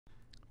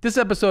This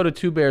episode of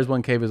Two Bears,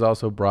 One Cave is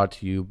also brought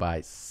to you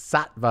by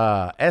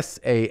Saatva,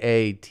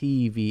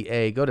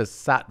 Saatva. Go to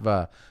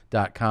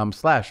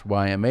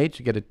saatva.com/YMH.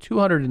 You get a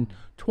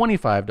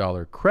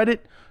 $225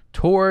 credit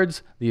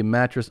towards the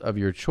mattress of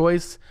your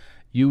choice.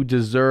 You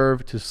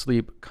deserve to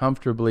sleep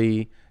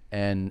comfortably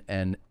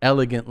and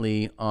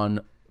elegantly on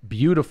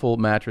beautiful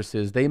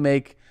mattresses. They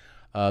make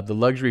the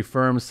luxury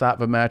firm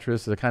Saatva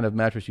mattress, the kind of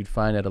mattress you'd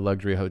find at a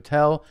luxury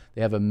hotel.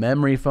 They have a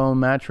memory foam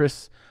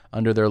mattress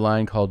under their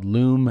line called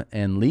Loom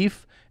and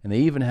Leaf. And they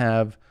even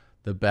have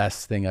the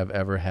best thing I've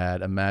ever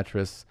had, a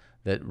mattress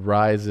that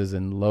rises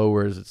and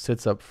lowers. It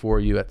sits up for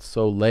you at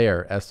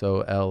Solaire,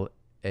 Solaire,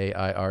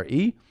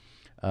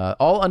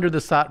 all under the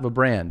Saatva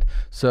brand.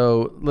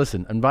 So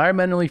listen,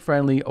 environmentally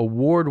friendly,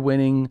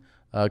 award-winning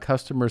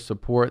customer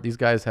support. These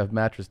guys have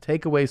mattress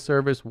takeaway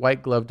service,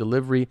 white glove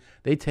delivery.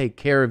 They take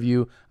care of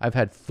you. I've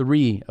had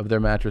 3 of their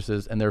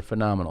mattresses, and they're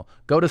phenomenal.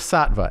 Go to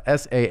Saatva,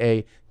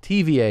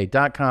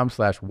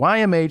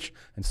 SAATVA.com/YMH,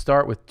 and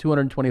start with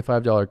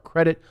 $225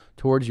 credit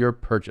towards your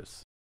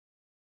purchase.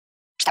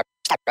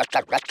 Start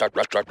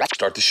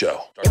the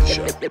show.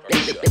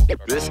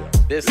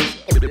 This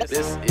is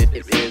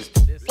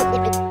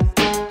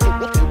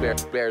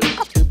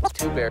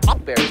Two Bears,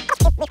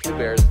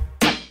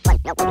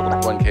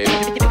 One Cave.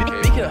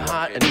 Speaking of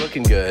hot and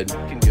looking good.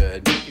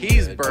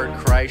 He's Bert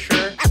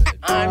Kreischer.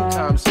 I'm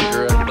Tom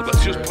Segura.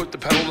 Let's just put the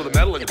pedal to the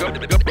metal and go.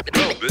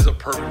 This is a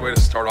perfect way to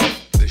start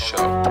off this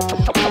show.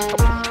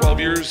 12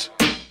 years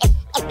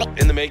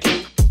in the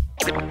making.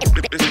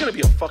 It's gonna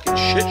be a fucking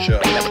shit show.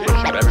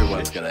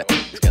 Everyone's gonna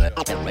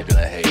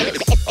hate us.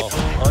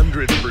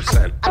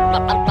 100%.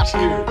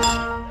 Cheers.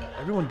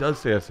 Everyone does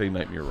say I say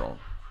Nightmare wrong.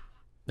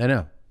 I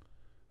know.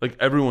 Like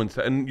everyone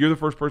said, and you're the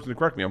first person to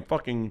correct me.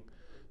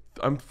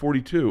 I'm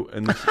 42,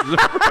 and this is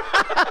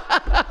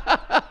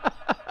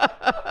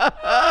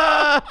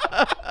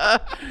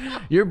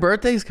Your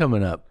birthday's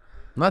coming up.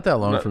 Not that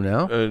long from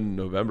now. in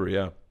November.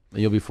 Yeah.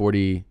 You'll be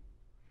 40.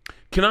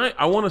 Can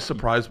I want a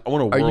surprise. I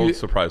want a world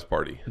surprise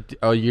party.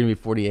 Oh, you're going to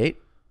be 48?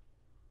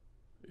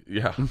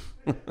 Yeah.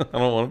 I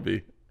don't want to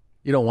be.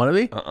 You don't want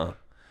to be?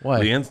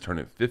 Why? Leanne's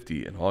turning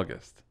 50 in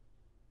August.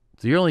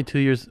 So you're only 2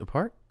 years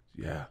apart?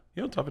 Yeah.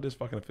 You know how tough it is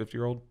fucking a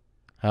 50-year-old?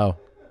 How?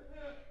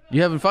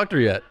 You haven't fucked her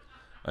yet.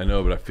 I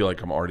know, but I feel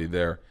like I'm already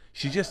there.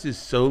 She just is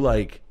so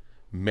like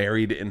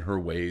married in her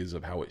ways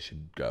of how it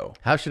should go.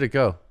 How should it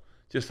go?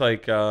 Just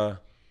like, we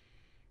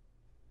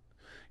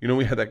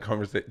had that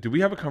conversation. Did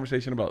we have a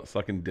conversation about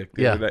sucking dick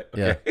the other day?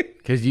 Okay. Yeah.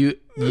 Because you,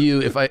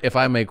 if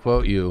I may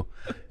quote you,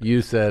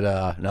 you said,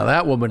 "Now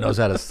that woman knows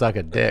how to suck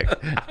a dick."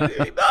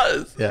 He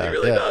does. Yeah, He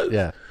really does.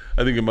 Yeah.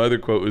 I think my other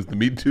quote was the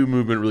Me Too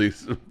movement really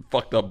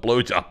fucked up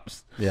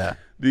blowjobs. Yeah.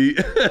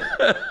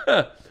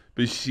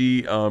 But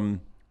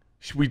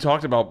we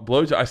talked about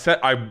blowjobs.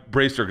 I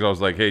braced her because I was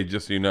like, "Hey,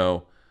 just so you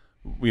know,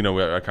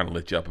 I kind of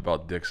lit you up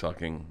about dick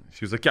sucking."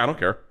 She was like, "Yeah, I don't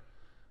care."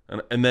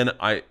 And then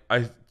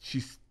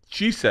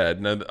she said,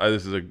 and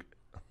this is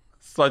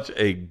such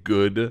a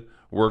good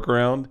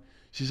workaround.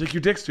 She's like,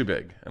 "Your dick's too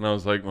big," and I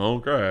was like,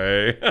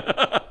 "Okay."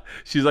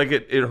 She's like,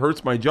 "It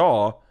hurts my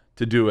jaw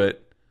to do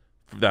it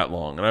for that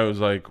long," and I was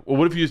like, "Well,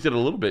 what if you just did a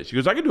little bit?" She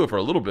goes, "I can do it for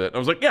a little bit." And I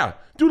was like, "Yeah,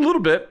 do a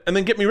little bit, and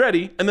then get me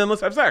ready, and then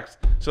let's have sex."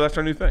 So that's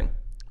our new thing.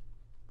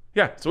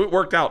 Yeah, so it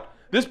worked out.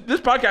 This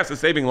podcast is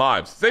saving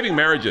lives, saving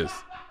marriages.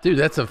 Dude,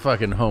 that's a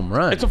fucking home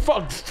run. It's a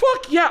fuck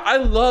yeah. I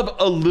love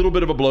a little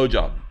bit of a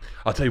blowjob.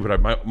 I'll tell you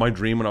what, my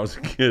dream when I was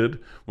a kid,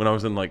 when I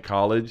was in like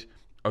college,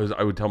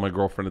 I would tell my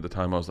girlfriend at the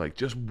time, I was like,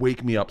 just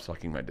wake me up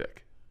sucking my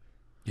dick.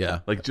 Yeah.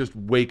 Like just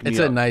wake me up. It's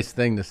a nice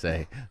thing to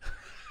say.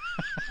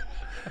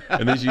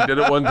 And then she did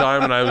it one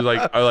time, and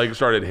I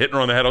started hitting her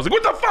on the head. I was like,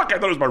 what the fuck? I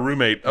thought it was my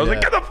roommate. I was like,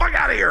 get the fuck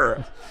out of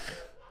here.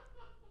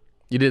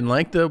 You didn't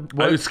like the...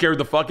 It scared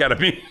the fuck out of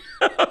me.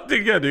 Yeah,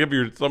 to give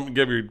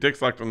your dick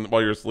sucked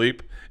while you're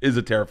asleep is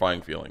a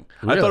terrifying feeling.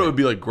 Really? I thought it would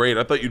be like great.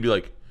 I thought you'd be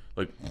like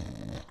oh.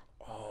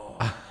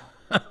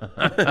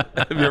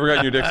 Have you ever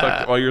gotten your dick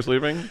sucked while you're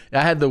sleeping?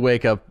 I had the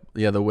wake up.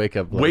 Yeah, the wake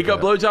up. Wake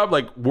up blowjob?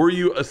 Like, were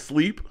you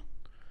asleep?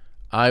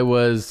 I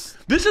was.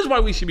 This is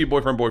why we should be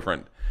boyfriend.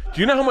 Do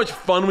you know how much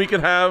fun we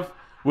could have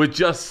with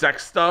just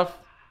sex stuff?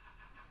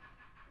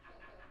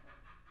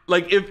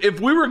 Like, if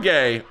we were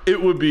gay,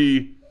 it would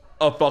be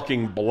a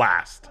fucking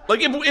blast.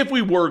 Like, if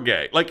we were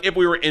gay, like if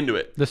we were into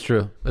it. That's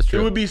true. It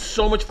would be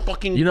so much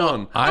fucking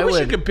fun. I wish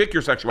you could pick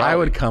your sexuality. I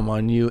would come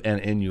on you and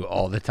in you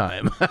all the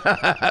time.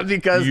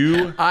 Because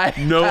I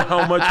know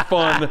how much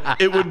fun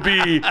it would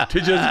be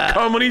to just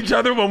come on each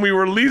other when we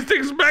were least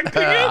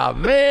expecting it. Ah,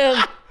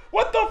 man.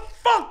 What the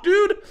fuck,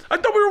 dude? I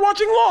thought we were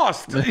watching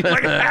Lost.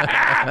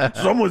 Like,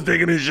 someone's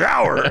taking a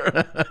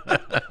shower.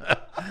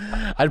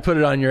 I'd put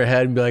it on your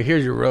head and be like,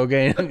 here's your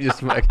Rogaine. And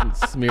just fucking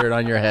smear it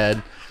on your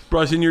head.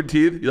 Brushing your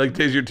teeth? You like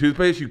taste your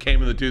toothpaste? You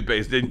came in the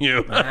toothpaste, didn't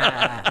you?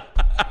 But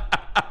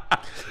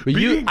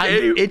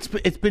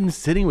it's been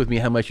sitting with me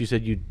how much you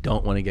said you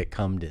don't want to get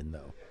cummed in,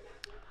 though.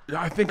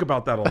 I think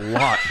about that a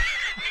lot.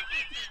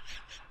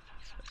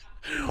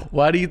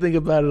 Why do you think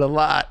about it a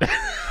lot?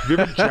 Have you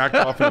ever jacked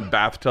off in a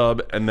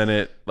bathtub and then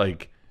it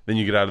like Then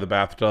you get out of the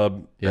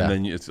bathtub, Yeah. and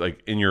then it's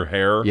like in your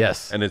hair.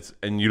 Yes.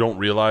 And you don't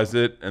realize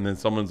it, and then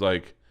someone's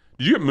like,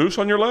 "Did you get mousse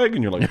on your leg?"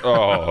 And you're like,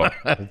 "Oh."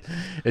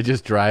 It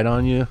just dried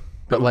on you.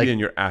 But But like, in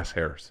your ass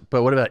hairs.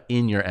 but what about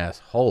in your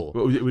asshole?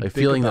 Well, it would Like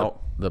think feeling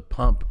about- the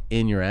pump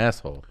in your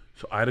asshole.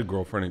 So I had a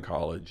girlfriend in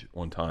college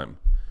one time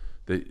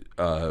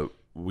that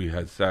we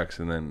had sex,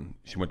 and then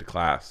she went to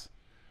class.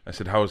 I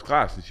said, "How was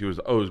class?" And she was,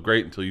 "Oh, it was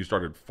great until you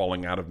started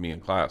falling out of me in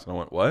class." And I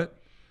went, "What?"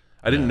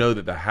 I didn't know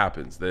that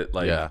happens. That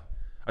like, Yeah.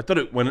 I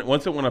thought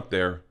once it went up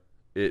there,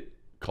 it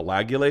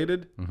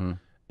coagulated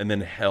and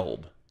then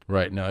held.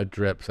 Right. No, it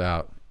drips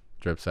out.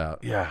 Drips out.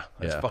 Yeah,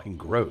 that's Yeah. fucking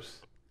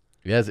gross.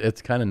 Yes,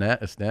 it's kind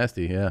of it's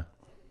nasty. Yeah.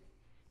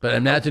 But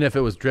imagine if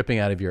it was dripping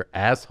out of your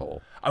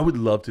asshole. I would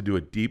love to do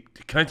a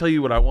deep. Can I tell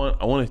you what I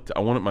want? I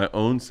want my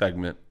own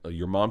segment,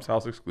 Your Mom's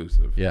House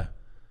exclusive. Yeah.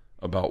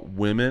 About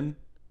women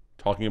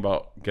talking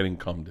about getting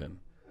cummed in,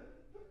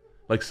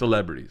 like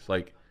celebrities,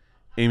 like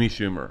Amy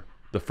Schumer.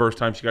 The first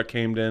time she got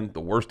camed in, the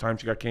worst time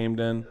she got camed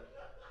in.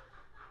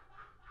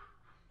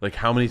 Like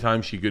how many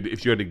times she could,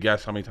 if you had to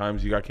guess how many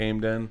times you got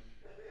camed in.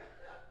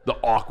 The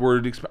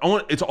awkward.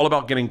 It's all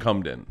about getting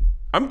cummed in.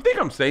 I think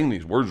I'm saying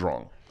these words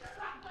wrong,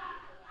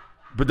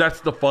 but that's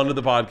the fun of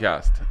the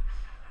podcast.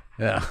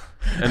 Yeah.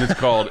 And it's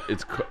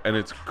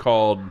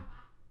called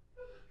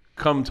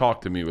 "Come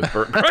Talk to Me" with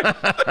Bert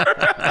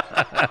Kreischer.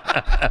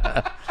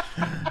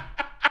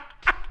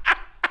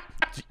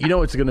 You know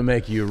what's gonna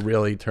make you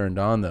really turned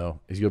on though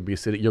is you'll be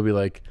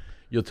like,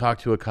 you'll talk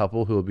to a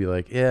couple who will be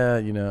like, yeah,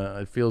 you know,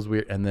 it feels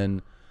weird, and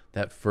then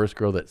that first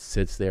girl that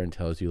sits there and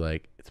tells you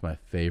like, it's my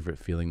favorite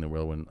feeling in the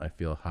world when I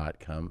feel hot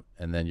come,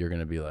 and then you're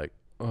gonna be like,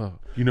 oh,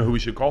 You know who we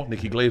should call?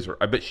 Nikki Glaser.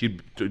 I bet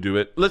she'd do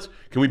it.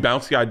 Can we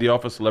bounce the idea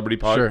off a celebrity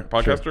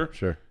podcaster?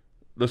 Sure.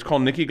 Let's call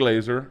Nikki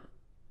Glaser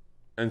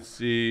and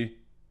see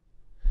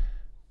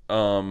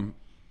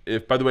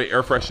if, by the way,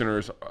 air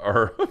fresheners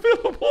are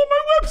available on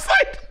my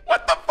website.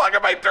 What the fuck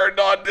am I turned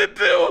on to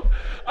do?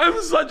 I'm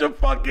such a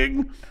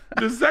fucking...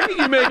 The second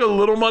you make a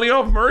little money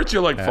off merch,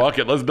 you're like, fuck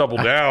it, let's double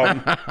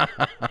down.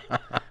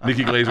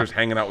 Nikki Glaser's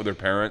hanging out with her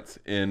parents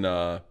in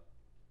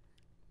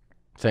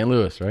St.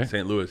 Louis, right?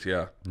 St. Louis,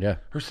 yeah. Yeah.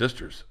 Her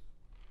sister's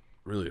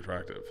really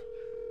attractive.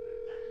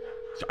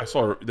 I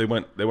saw her. They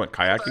went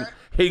kayaking.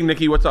 Hey,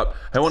 Nikki, what's up?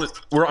 I'm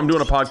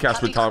doing a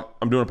podcast with Tom.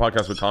 I'm doing a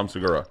podcast with Tom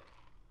Segura.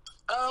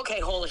 Okay,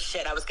 holy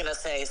shit! I was gonna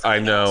say. I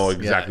know else.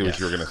 exactly what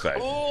you were gonna say.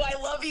 Oh, I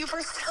love you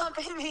for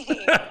stopping me.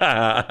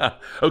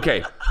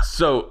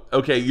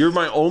 Okay, you're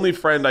my only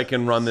friend I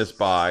can run this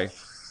by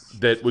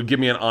that would give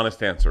me an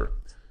honest answer.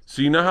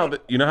 So you know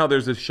how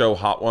there's this show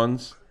Hot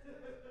Ones?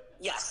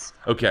 Yes.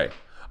 Okay.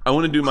 I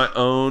want to do my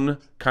own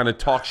kind of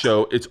talk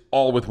show. It's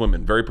all with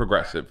women, very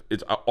progressive.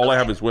 It's all I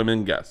have is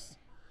women guests.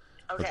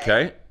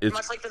 Okay. It's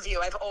much like The View.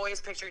 I've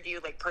always pictured you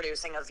like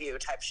producing a View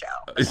type show.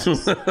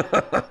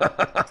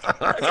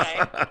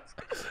 Okay.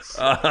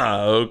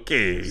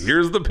 Okay.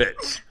 Here's the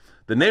pitch.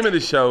 The name of the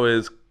show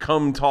is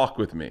 "Come Talk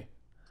with Me,"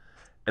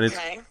 and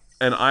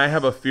and I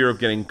have a fear of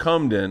getting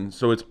cummed in,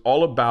 so it's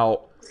all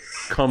about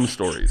cum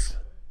stories,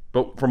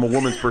 but from a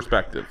woman's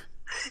perspective.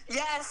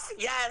 Yes.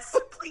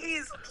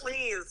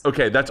 Please.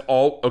 Okay, that's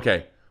all.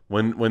 Okay,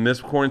 when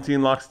this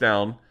quarantine locks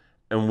down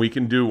and we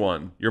can do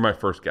one, you're my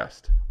first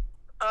guest.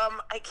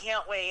 I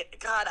can't wait.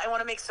 God, I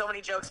want to make so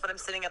many jokes, but I'm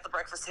sitting at the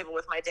breakfast table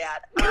with my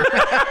dad.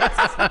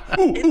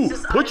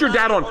 Put your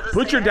dad on.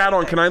 Put your dad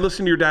on. Can I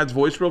listen to your dad's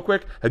voice real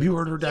quick? Have you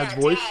heard her dad's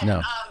voice? Dad,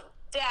 No.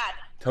 Dad.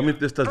 Tell me if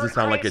this doesn't Bert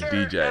sound like a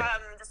Kreischer, DJ.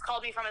 Just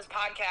called me from his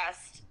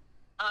podcast.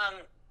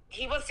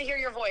 He wants to hear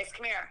your voice.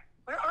 Come here.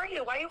 Where are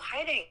you? Why are you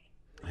hiding?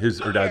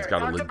 Her dad's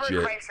got a Talk to Bert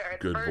legit Kreischer.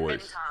 It's good Bert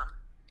voice. And Tom.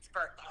 It's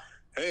Bert.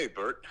 Hey,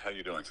 Bert, how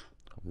you doing?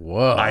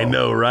 Whoa. I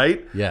know,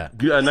 right? Yeah.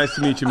 Good, nice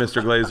to meet you,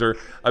 Mr. Glaser.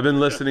 I've been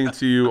listening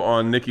to you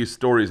on Nikki's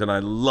stories, and I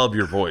love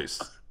your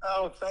voice.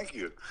 Oh, thank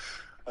you.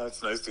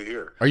 That's nice to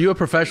hear. Are you a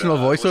professional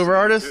voiceover listening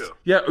artist? too.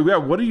 Yeah.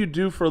 What do you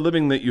do for a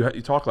living that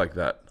you talk like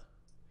that?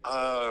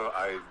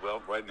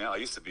 Right now I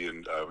used to be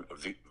in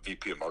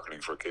VP of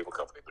marketing for a cable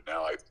company, but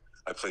now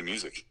I play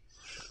music.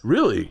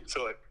 Really?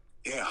 So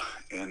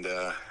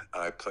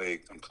I'm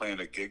playing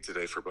a gig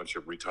today for a bunch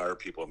of retired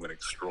people. I'm going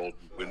to stroll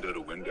window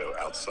to window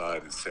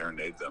outside and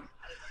serenade them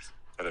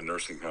at a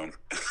nursing home.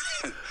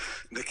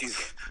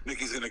 Nikki's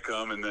going to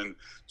come, and then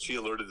she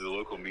alerted the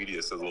local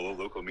media, so the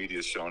local media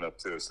is showing up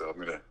too. So I'm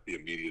going to be a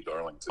media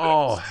darling today.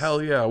 Oh,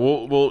 hell yeah.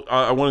 Well,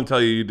 I want to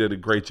tell you did a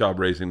great job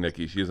raising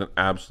Nikki. She's an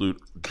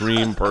absolute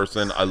dream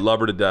person. I love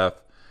her to death.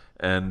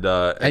 And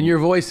your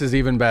voice is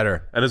even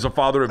better. And as a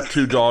father of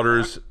two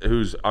daughters,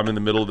 I'm in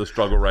the middle of the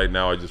struggle right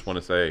now, I just want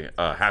to say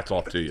hats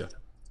off to you.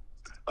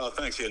 Oh,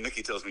 thanks. Yeah,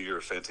 Nikki tells me you're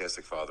a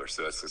fantastic father,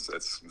 so that's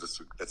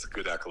a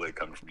good accolade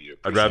coming from you.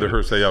 I'd rather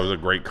her say I was a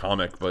great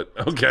comic, but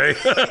okay.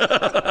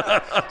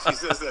 She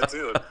says that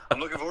too. I'm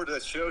looking forward to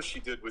that show she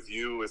did with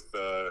you, with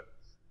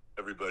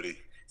everybody.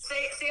 Say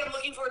I'm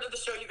looking forward to the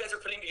show you guys are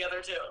putting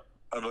together too.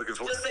 I'm looking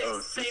forward. Just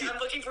say I'm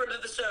looking forward to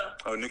the show.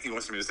 Oh, Nikki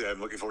wants me to say I'm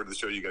looking forward to the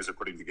show you guys are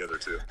putting together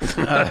too.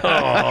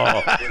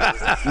 Now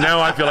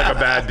I feel like a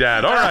bad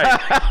dad. All right.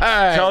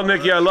 Tell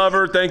Nikki I love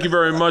her. Thank you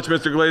very much,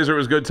 Mr. Glaser. It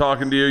was good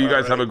talking to you. You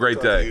guys have a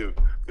great day.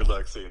 Good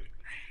luck. See you.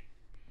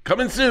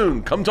 Coming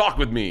soon. Come talk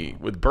with me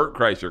with Bert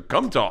Kreischer.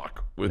 Come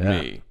talk with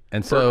me.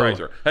 And so, Bert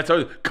Kreischer. That's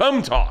how.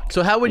 Come talk.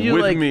 So how would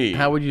you with me.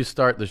 How would you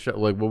start the show?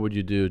 Like, what would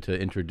you do to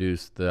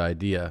introduce the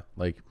idea?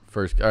 Like,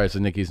 first, all right, so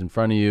Nikki's in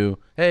front of you.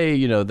 Hey,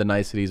 you know, the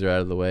niceties are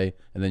out of the way,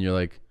 and then you're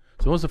like,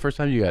 so when was the first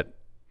time you got?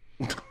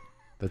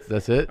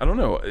 That's it. I don't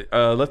know.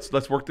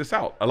 Let's work this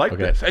out. I like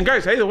this. And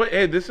guys,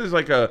 hey, this is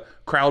like a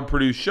crowd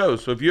produced show.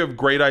 So if you have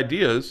great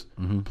ideas,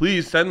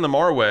 please send them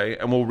our way,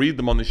 and we'll read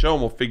them on the show,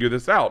 and we'll figure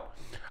this out.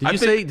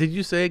 Did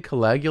you say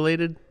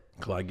coagulated?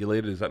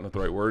 Coagulated, is that not the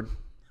right word?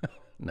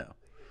 No.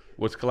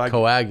 What's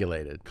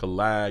Coagulated.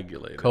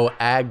 Coagulated.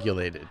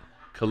 Coagulated.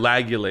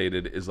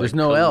 Coagulated is like There's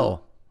no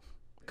L.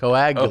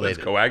 Coagulated. Oh, it's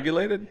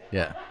coagulated?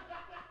 Yeah.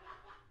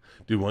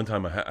 Dude, one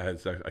time I had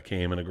sex. I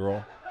came in a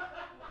girl.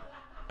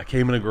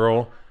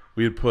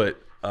 We had put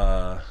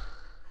a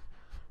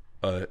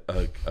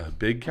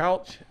big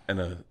couch and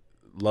a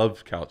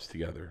love couch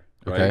together.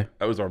 Right? Okay.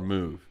 That was our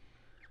move.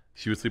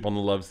 She would sleep on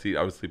the love seat.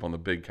 I would sleep on the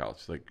big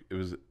couch. Like it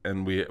was,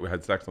 and we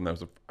had sex on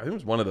that. I think it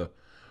was one of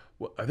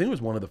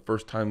the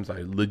first times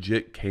I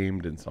legit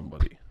camed in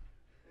somebody.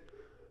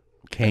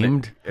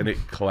 Camed? And it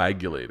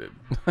coagulated.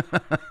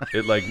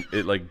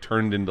 it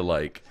turned into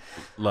like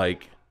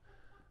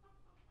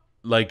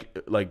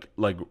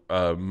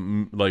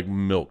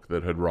milk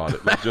that had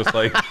rotted. Just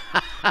like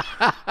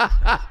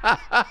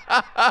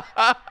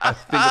I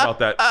think about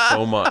that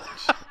so much.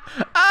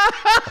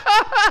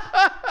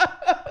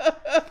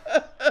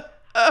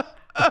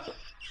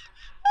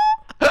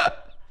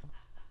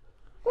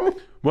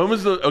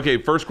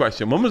 First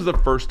question. When was the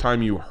first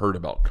time you heard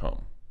about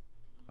cum?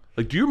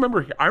 Like, do you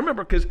remember? I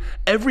remember because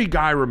every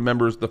guy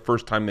remembers the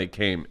first time they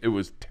came. It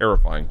was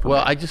terrifying for me.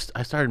 Well, I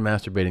started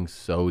masturbating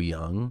so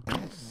young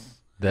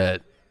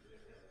that,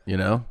 you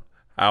know.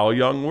 How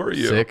young were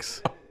you?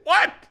 6.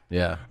 What?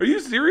 Yeah. Are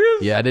you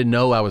serious? Yeah, I didn't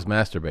know I was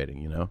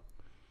masturbating, you know.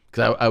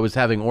 Because I was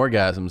having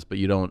orgasms, but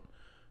you don't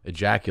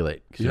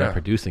ejaculate because you're not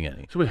producing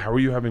any. So wait, how were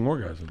you having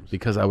orgasms?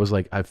 Because I was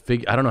like, I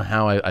don't know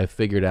how I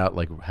figured out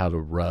like how to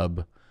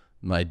rub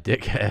my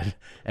dickhead,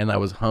 and I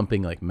was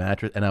humping like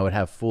mattress, and I would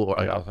have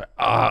I was like,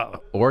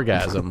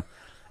 orgasm,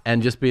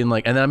 and just being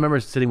like, and then I remember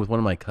sitting with one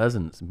of my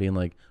cousins and being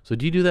like, so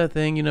do you do that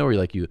thing, you know, where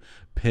you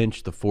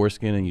pinch the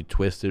foreskin and you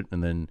twist it,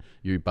 and then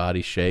your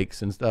body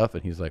shakes and stuff,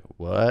 and he's like,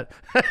 what?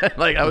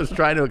 Like I was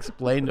trying to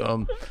explain to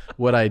him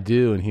what I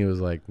do, and he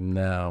was like,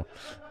 no.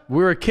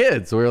 We were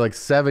kids, so we were like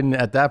 7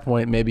 at that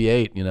point, maybe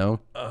 8, you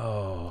know.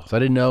 Oh. So I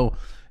didn't know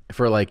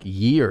for like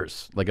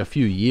years, like a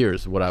few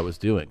years, what I was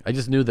doing. I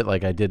just knew that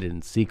like I did it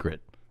in secret,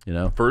 you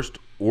know. First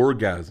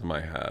orgasm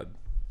I had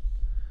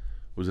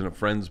was in a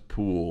friend's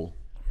pool,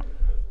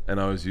 and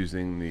I was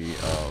using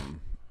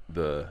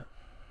the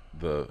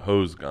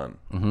hose gun.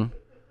 Mm-hmm.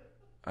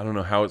 I don't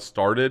know how it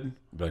started,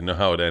 but I know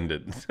how it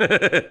ended.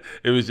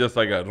 It was just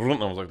like I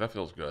was like, that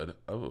feels good.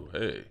 Oh,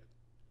 hey.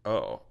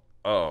 Oh.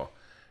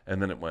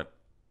 And then it went,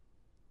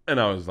 and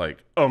I was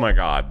like, oh my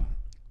God.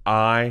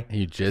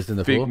 You jizzed in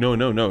the pool? No.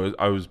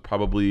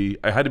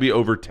 I had to be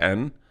over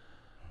 10.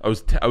 I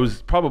was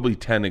probably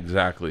 10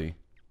 exactly.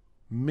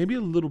 Maybe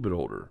a little bit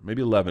older,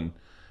 maybe 11.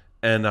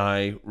 And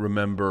I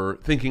remember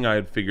thinking I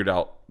had figured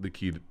out the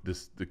key to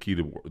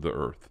the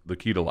earth, the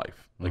key to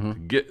life.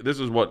 Like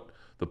this is what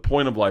the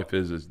point of life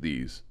is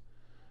these.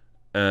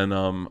 And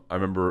I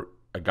remember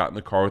I got in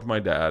the car with my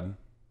dad,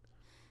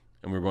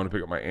 and we were going to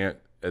pick up my aunt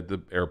at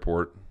the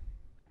airport,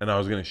 and I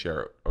was going to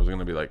share it. I was going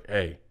to be like,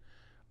 hey,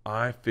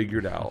 I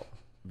figured out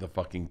the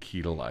fucking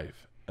key to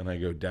life. And I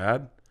go,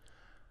 Dad,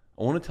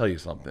 I want to tell you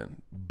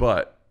something,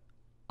 but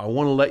I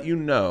want to let you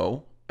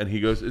know. And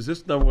he goes, is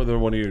this another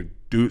one of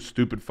your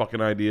stupid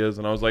fucking ideas?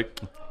 And I was like,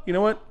 you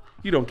know what?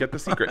 You don't get the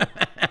secret.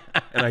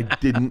 And I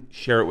didn't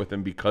share it with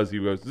him because he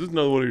goes, is this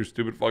another one of your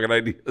stupid fucking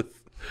ideas?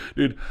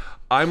 Dude,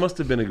 I must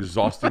have been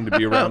exhausting to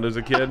be around as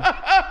a kid.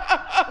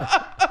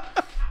 I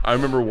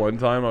remember one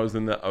time I was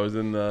going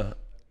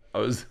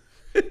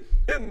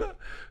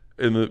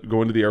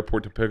to the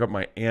airport to pick up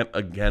my aunt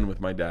again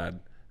with my dad,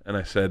 and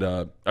I said,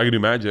 I can do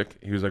magic.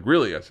 He was like,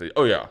 really? I said,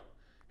 oh yeah.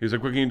 He was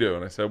like, what can you do?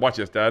 And I said, watch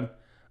this, Dad.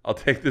 I'll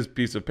take this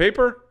piece of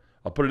paper,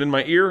 I'll put it in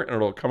my ear, and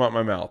it'll come out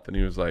my mouth. And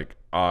he was like,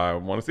 I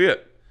want to see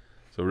it.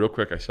 So real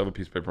quick, I shove a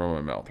piece of paper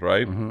in my mouth,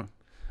 right? Mm-hmm.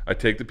 I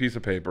take the piece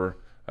of paper,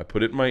 I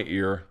put it in my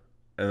ear,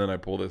 and then I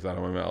pull this out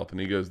of my mouth.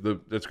 And he goes,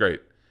 that's great.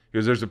 He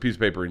goes, there's a piece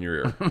of paper in your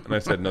ear. And I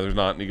said, no, there's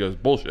not. And he goes,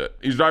 bullshit.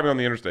 He's driving on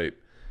the interstate.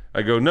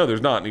 I go, no,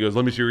 there's not. And he goes,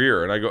 let me see your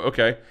ear. And I go,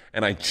 okay.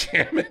 And I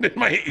jam it in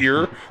my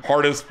ear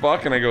hard as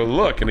fuck. And I go,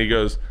 look. And he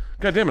goes,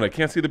 God damn it, I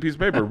can't see the piece of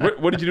paper.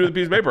 What did you do with the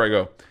piece of paper? I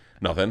go,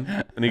 nothing.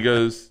 And he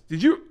goes,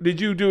 did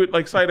you do it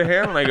like sleight of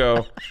hand? And I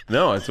go,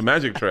 no, it's a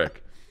magic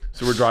trick.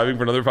 So we're driving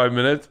for another 5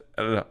 minutes.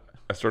 And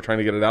I start trying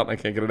to get it out, and I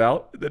can't get it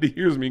out. And then he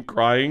hears me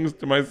crying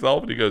to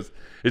myself. And he goes,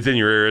 it's in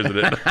your ear, isn't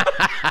it?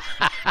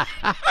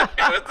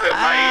 I It's in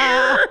my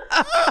ear.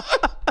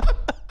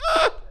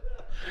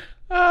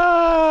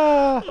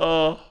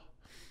 Oh.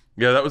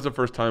 Yeah, that was the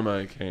first time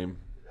I came.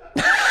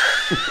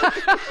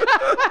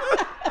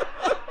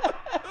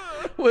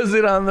 Was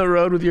it on the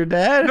road with your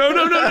dad?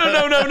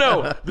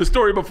 No. The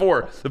story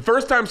before. The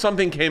first time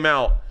something came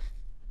out,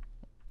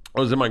 I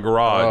was in my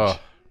garage. Oh.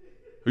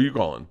 Who you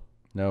calling?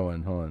 No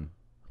one. Hold on.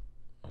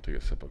 I'll take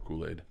a sip of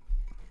Kool-Aid.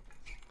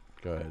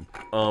 Go ahead.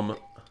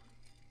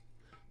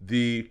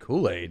 The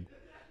Kool-Aid?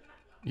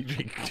 You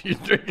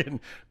drinking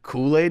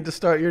Kool-Aid to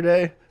start your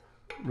day?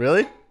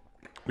 Really?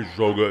 is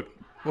so good.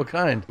 What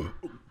kind?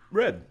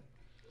 Red.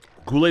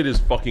 Kool-Aid is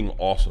fucking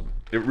awesome.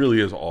 It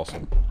really is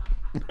awesome.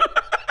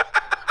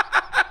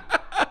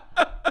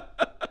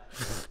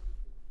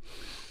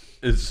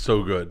 It's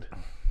so good.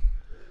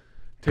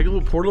 Take a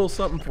little, pour a little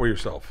something for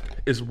yourself.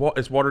 It's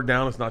watered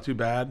down. It's not too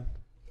bad.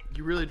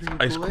 You really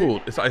drinking Ice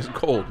cold. It's ice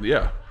cold.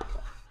 Yeah.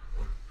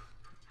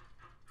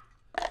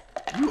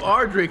 You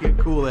are drinking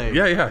Kool-Aid.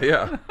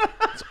 Yeah.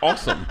 It's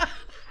awesome.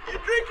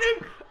 You're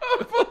drinking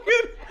a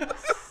fucking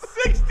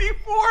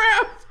 64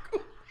 ounce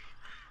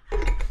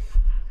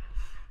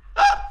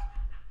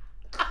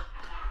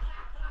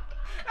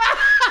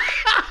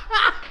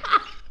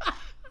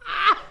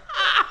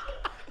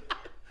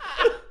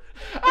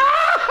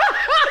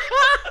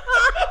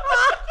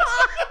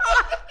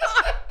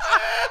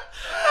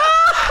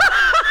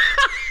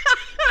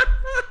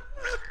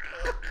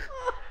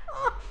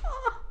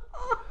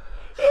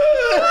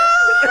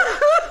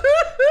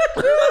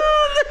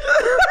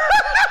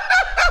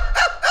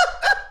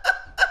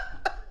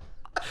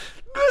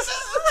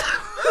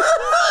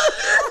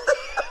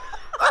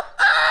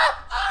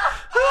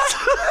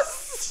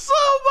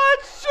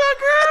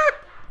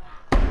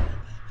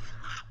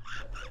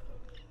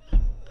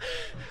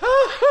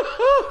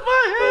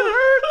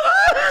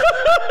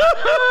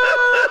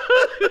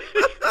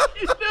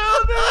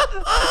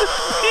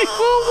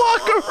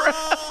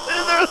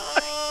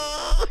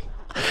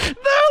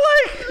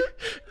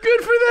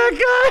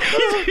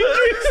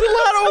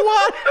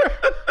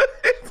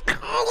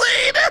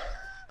Kool-Aid.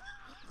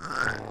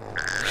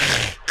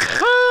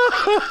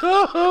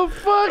 Oh,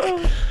 fuck.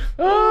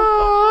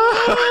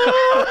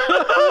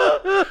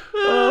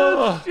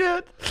 Oh,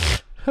 shit.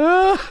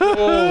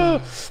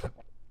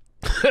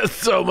 That's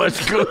so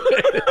much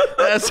Kool-Aid.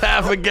 That's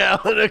half a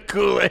gallon of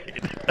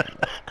Kool-Aid.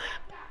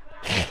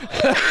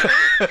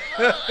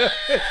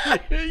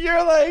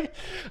 You're like,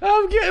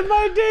 I'm getting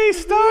my day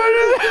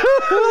started.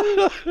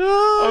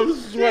 I'm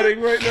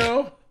sweating right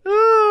now.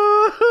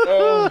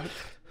 Oh,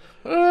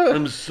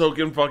 I'm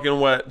soaking fucking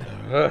wet.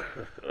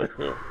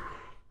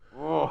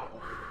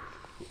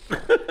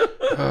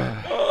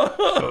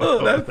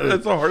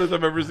 That's the hardest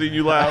I've ever seen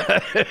you laugh.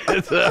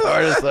 It's the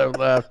hardest I've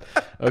laughed.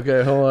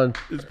 Okay, hold on.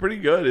 It's pretty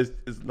good.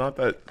 It's not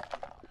that.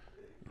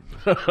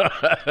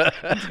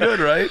 It's good,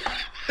 right?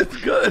 It's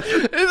good.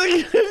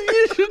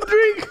 You should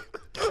drink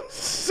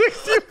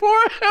 64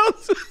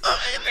 ounces.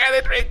 I try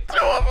to drink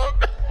 2 of them.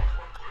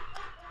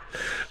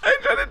 I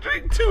try to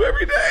drink 2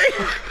 every day.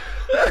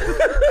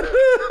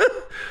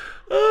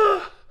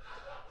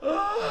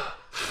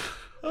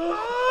 I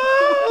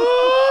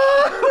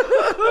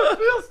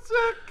feel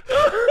sick.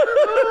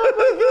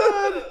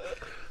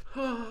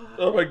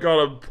 Oh my god,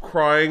 I'm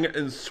crying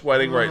and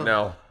sweating right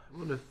now.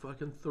 I'm gonna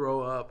fucking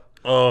throw up.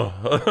 Oh.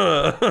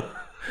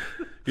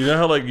 You know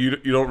how like you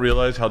don't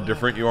realize how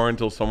different you are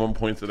until someone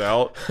points it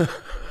out?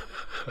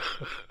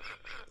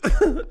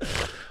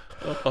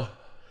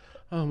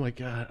 Oh my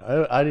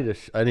god, I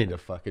need to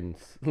fucking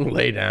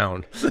lay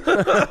down.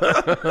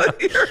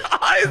 Your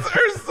eyes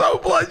are so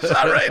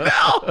bloodshot right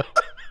now.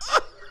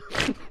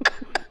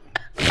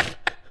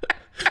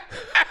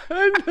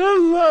 I just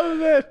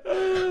love it.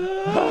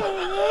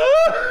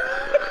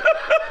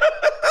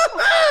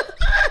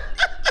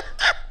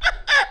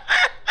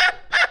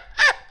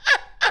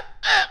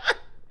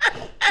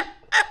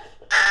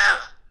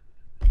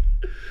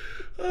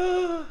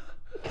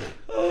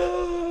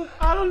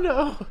 I don't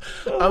know.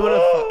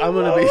 I'm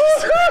gonna be. Oh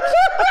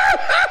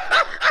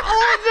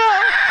no!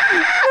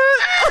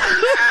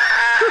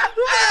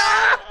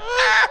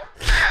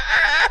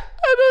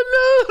 I don't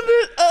know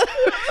that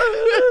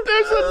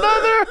there's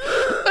another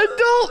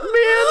adult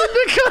man in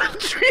the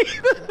country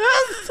that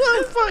has a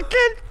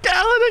fucking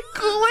gallon of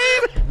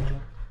Kool-Aid.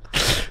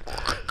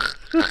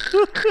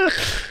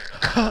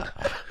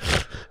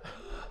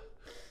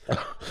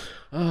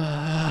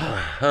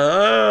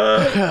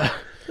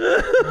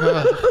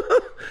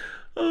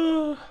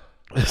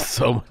 There's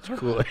so much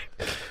Kool-Aid.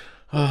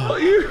 Oh,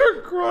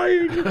 you're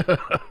crying.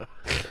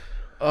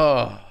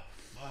 Oh,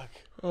 fuck.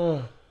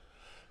 Oh.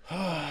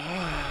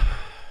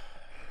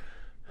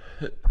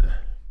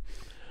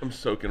 I'm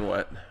soaking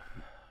wet.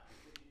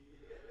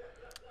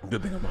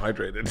 Good thing I'm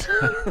hydrated.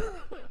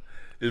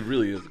 It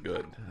really is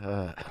good.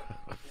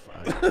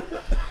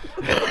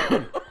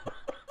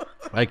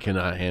 I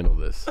cannot handle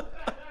this.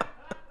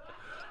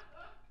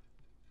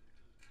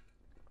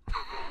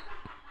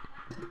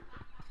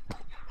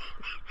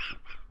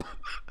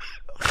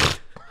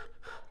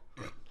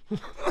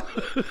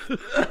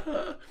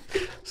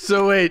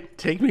 So wait,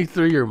 take me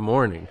through your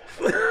morning.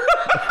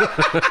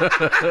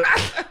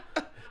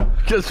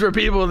 Because for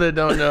people that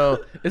don't know,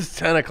 it's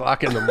 10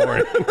 o'clock in the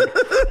morning.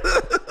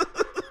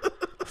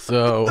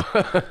 So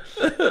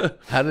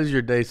how does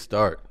your day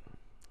start?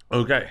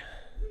 Okay.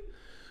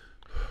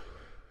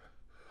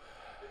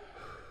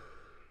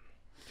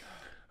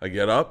 I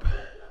get up.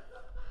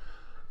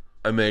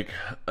 I make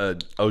a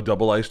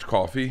double iced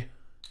coffee.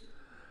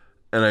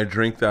 And I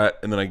drink that,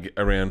 and then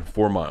I ran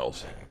 4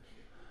 miles.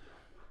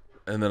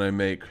 And then I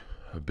make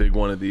a big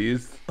one of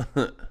these.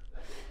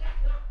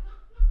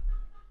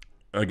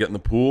 I get in the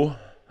pool.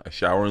 I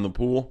shower in the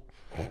pool.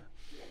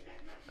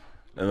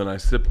 And then I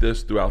sip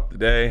this throughout the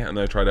day, and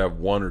then I try to have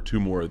 1 or 2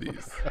 more of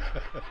these.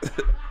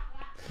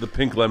 The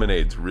pink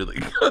lemonade's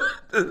really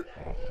good.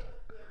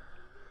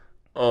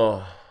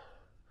 Oh.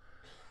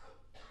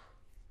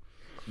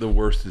 The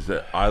worst is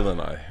that Isla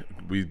and I,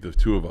 the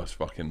two of us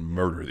fucking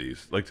murder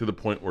these. Like to the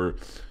point where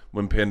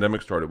when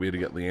pandemic started, we had to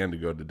get Leanne to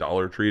go to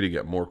Dollar Tree to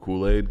get more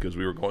Kool-Aid because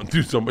we were going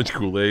through so much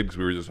Kool-Aid because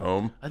we were just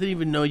home. I didn't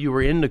even know you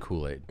were into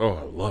Kool-Aid. Oh,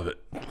 I love it.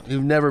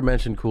 You've never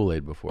mentioned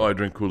Kool-Aid before. Oh, I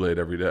drink Kool-Aid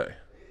every day.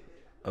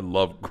 I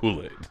love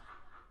Kool-Aid.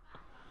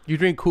 You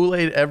drink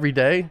Kool-Aid every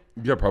day?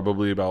 Yeah,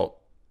 probably about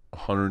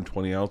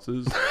 120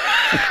 ounces.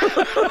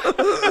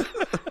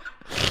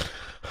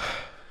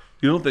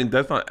 You don't think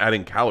that's not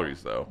adding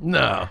calories though?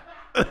 No.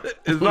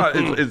 It's not.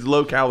 It's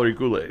low calorie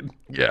Kool-Aid.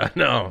 Yeah,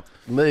 no.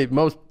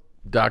 Most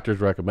doctors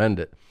recommend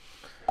it.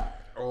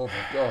 Oh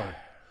my god.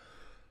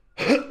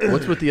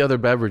 What's with the other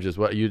beverages?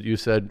 What you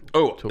said?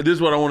 Oh, this is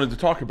what I wanted to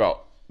talk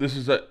about. This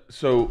is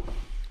so.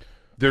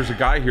 There's a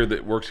guy here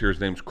that works here.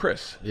 His name's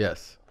Chris.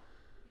 Yes.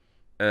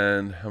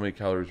 And how many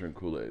calories are in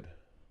Kool-Aid?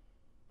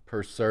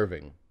 Per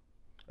serving.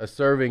 A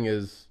serving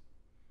is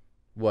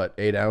what,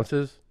 8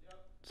 ounces?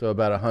 So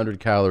about 100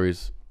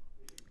 calories.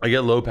 I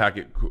get low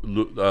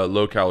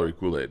calorie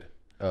Kool-Aid.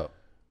 Oh.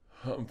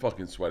 I'm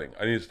fucking sweating.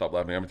 I need to stop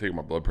laughing. I haven't taken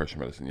my blood pressure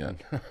medicine yet.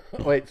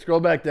 Wait, scroll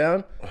back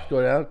down.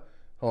 Scroll down.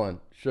 Hold on.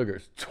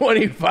 Sugars.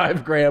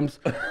 25 grams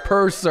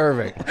per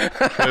serving.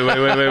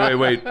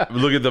 Wait.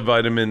 Look at the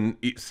vitamin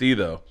C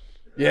though.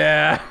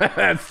 Yeah,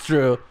 that's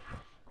true.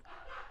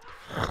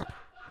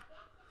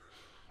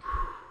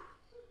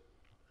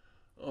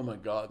 Oh my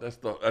god,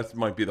 that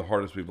might be the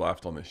hardest we've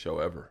laughed on this show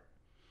ever.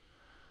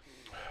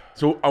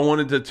 So I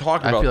wanted to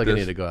talk about this. I feel like I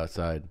need to go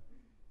outside.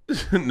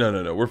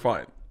 No, we're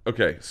fine.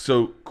 Okay,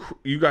 so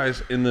you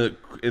guys in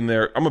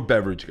there, I'm a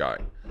beverage guy.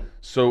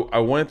 So I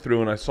went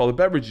through and I saw the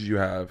beverages you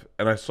have,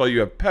 and I saw you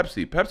have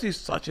Pepsi. Pepsi is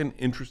such an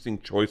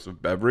interesting choice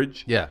of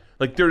beverage. Yeah.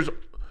 Like there's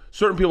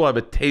certain people have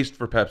a taste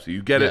for Pepsi.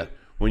 You get it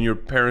when your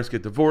parents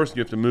get divorced and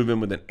you have to move in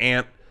with an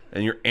aunt,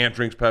 and your aunt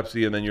drinks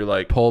Pepsi, and then you're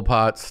like... Pol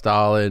Pot,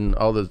 Stalin,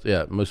 all those,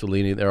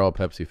 Mussolini, they're all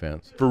Pepsi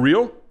fans. For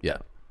real? Yeah.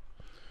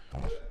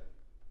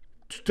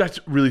 That's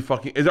really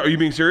fucking... Are you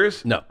being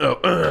serious? No.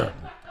 Oh,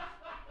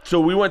 so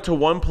we went to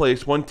one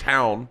place, one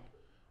town,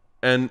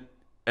 and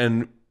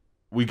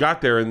we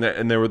got there, and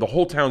the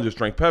whole town just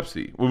drank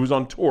Pepsi. We was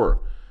on tour,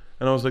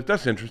 and I was like,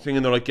 "That's interesting."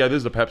 And they're like, "Yeah, this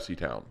is a Pepsi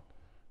town."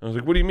 And I was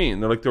like, "What do you mean?"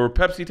 They're like, "There were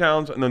Pepsi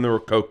towns, and then there were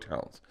Coke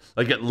towns.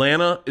 Like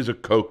Atlanta is a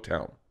Coke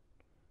town,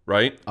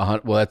 right?"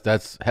 Well,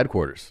 that's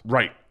headquarters.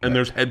 Right, and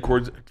there's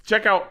headquarters.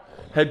 Check out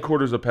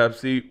headquarters of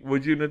Pepsi,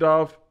 would you,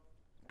 Nadav?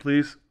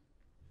 Please.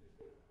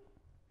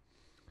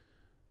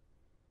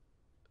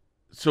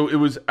 So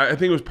I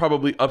think it was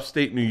probably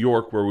upstate New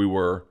York where we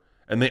were,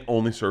 and they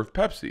only served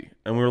Pepsi.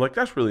 And we were like,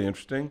 that's really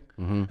interesting.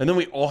 Mm-hmm. And then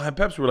we all had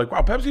Pepsi. We're like,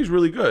 wow, Pepsi's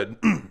really good.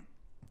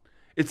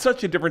 It's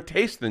such a different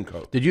taste than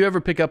Coke. Did you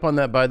ever pick up on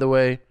that, by the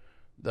way,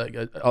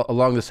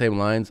 along the same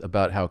lines,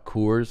 about how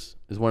Coors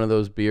is one of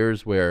those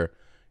beers where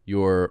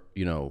you're,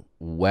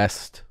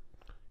 west.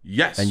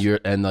 Yes. And you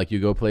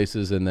go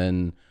places, and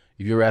then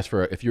if you're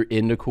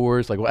into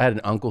Coors, like I had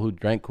an uncle who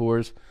drank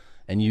Coors,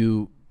 and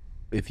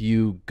if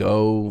you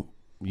go...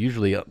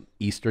 usually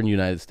eastern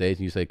United States,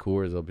 and you say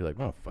Coors, they'll be like,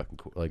 "Oh, fucking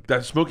Coors!" Like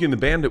that. Smokey and the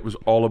Bandit was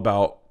all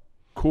about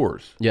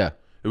Coors. Yeah,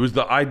 it was.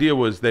 The idea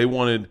was they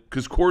wanted,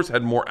 because Coors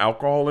had more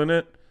alcohol in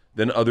it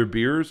than other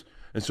beers,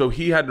 and so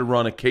he had to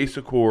run a case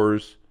of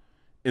Coors.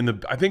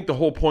 I think the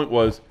whole point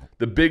was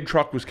the big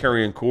truck was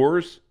carrying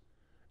Coors,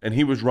 and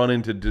he was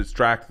running to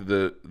distract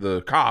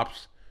the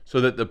cops so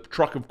that the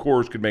truck of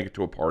Coors could make it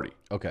to a party.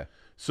 Okay.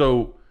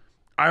 So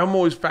I'm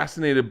always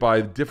fascinated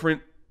by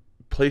different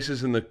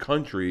places in the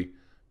country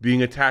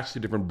being attached to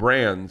different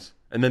brands,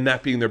 and then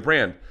that being their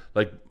brand.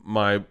 Like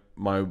my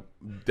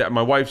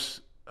wife's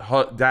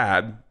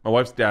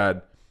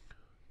dad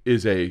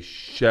is a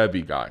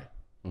Chevy guy.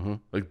 Mm-hmm.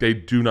 Like they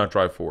do not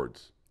drive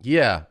Fords.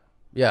 Yeah,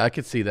 I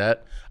could see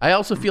that. I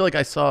also feel like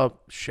I saw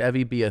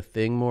Chevy be a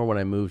thing more when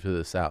I moved to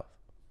the South.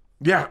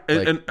 Yeah,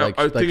 and I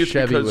think it's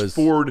Chevy because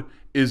Ford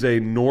is a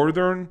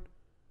northern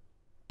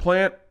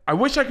plant. I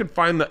wish I could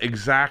find the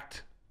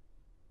exact,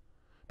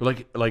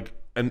 but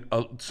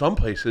some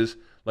places.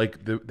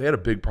 Like they had a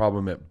big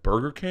problem at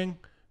Burger King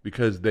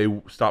because they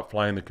stopped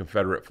flying the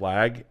Confederate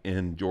flag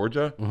in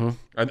Georgia. Mm-hmm.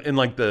 And in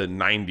like the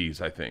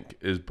 90s, I think,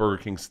 is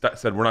Burger King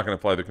said, we're not going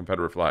to fly the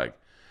Confederate flag.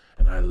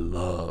 And I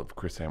love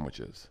Chris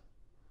sandwiches.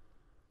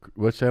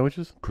 What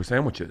sandwiches?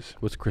 Croissantwiches.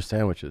 What's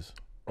croissantwiches?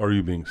 Are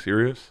you being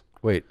serious?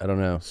 Wait, I don't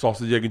know.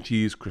 Sausage, egg, and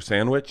cheese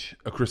croissantwich.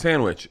 A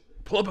croissantwich.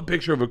 Pull up a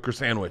picture of a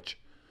croissantwich.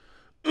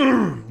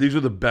 These are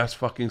the best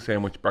fucking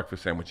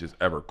breakfast sandwiches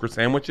ever.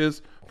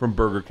 Croissantwiches from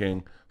Burger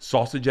King.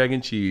 Sausage, egg,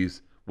 and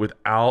cheese,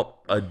 without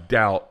a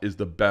doubt, is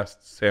the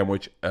best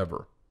sandwich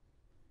ever.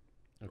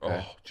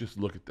 Okay. Oh, just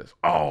look at this.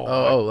 Oh,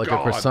 Oh, my like God.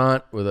 a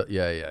croissant with a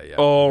yeah.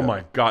 Oh Okay.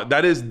 my God,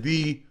 that is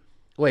the.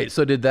 Wait,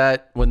 so did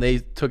that when they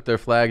took their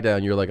flag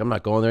down? You're like, I'm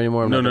not going there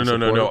anymore. I'm No. not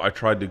gonna support it? I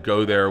tried to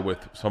go there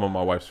with some of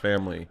my wife's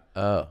family.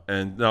 Oh,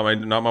 And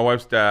not my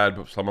wife's dad,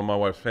 but some of my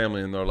wife's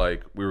family. And they're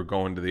like, we were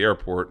going to the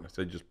airport. And I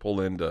said, just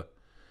pull into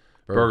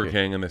Burger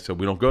King. And they said,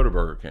 we don't go to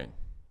Burger King.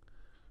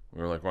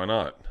 We were like, why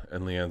not?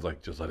 And Leanne's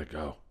like, just let it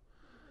go.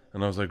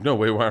 And I was like, no,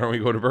 wait, why don't we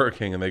go to Burger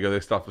King? And they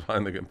stopped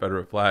behind the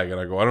Confederate flag. And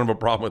I go, I don't have a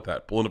problem with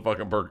that. Pull into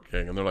fucking Burger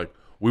King. And they're like,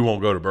 we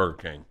won't go to Burger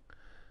King.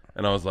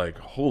 And I was like,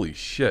 holy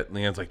shit.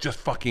 Leanne's like, just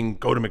fucking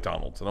go to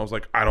McDonald's. And I was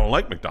like, I don't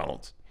like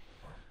McDonald's.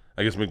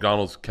 I guess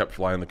McDonald's kept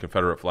flying the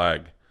Confederate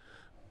flag.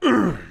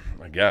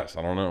 I guess.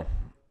 I don't know.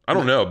 I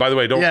don't know. By the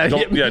way, don't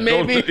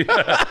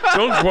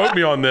quote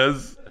me on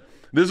this.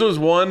 This was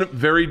one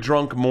very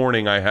drunk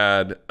morning I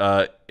had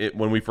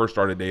when we first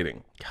started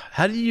dating.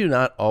 how do you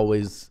not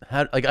always?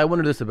 I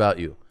wonder this about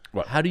you.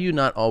 What? How do you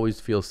not always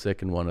feel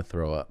sick and want to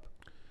throw up?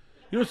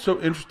 You know what's so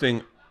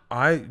interesting?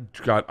 I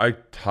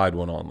tied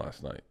one on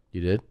last night. You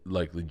did?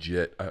 Like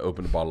legit, I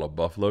opened a bottle of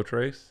Buffalo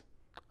Trace.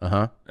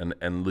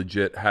 And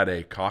legit had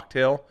a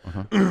cocktail.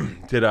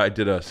 I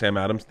did a Sam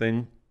Adams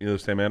thing. You know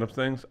those Sam Adams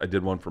things? I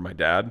did one for my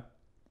dad.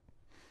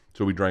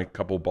 So we drank a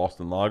couple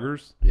Boston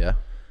lagers. Yeah.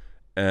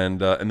 And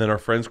then our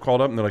friends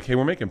called up and they're like, hey,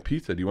 we're making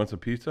pizza. Do you want some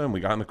pizza? And we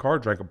got in the car,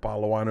 drank a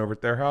bottle of wine over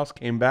at their house,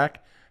 came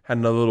back, had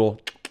another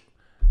little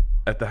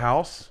at the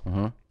house,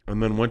 and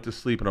then went to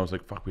sleep. And I was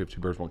like, fuck, we have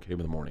 2 bears, 1 cave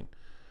in the morning.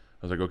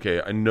 I was like,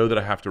 okay, I know that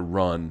I have to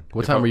run.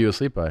 What time were you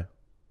asleep by?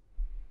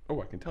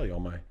 Oh, I can tell you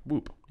on my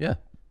Whoop. Yeah.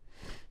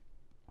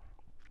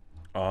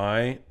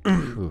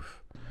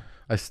 Oof.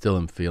 I still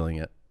am feeling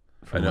it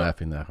from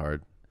laughing that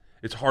hard.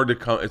 It's hard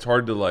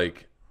to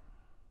like.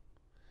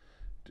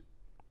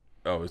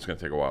 Oh, it's gonna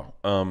take a while.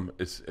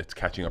 It's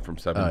catching up from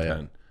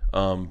 7:10.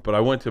 Yeah. But I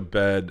went to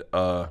bed.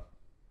 You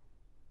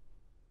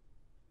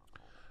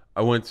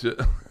went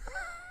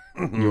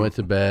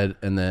to bed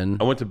and then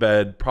I went to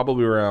bed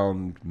probably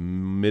around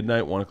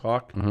midnight, 1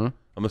 o'clock. I'm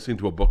listening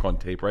to a book on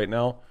tape right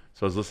now,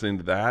 so I was listening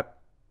to that,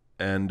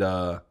 and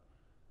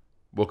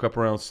woke up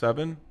around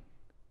 7.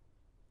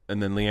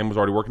 And then Leanne was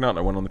already working out, and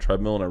I went on the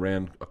treadmill and I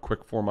ran a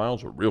quick 4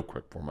 miles, a real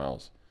quick 4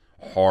 miles,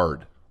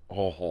 hard.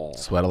 Oh,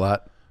 sweat a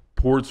lot.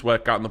 Poured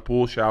sweat, got in the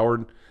pool,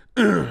 showered,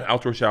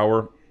 outdoor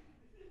shower,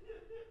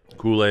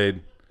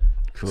 Kool-Aid,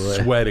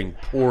 sweating,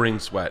 pouring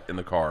sweat in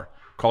the car.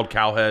 Called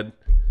Cowhead,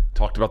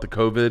 talked about the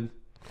COVID,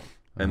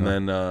 and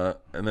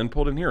then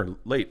pulled in here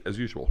late as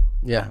usual.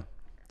 Yeah,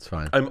 it's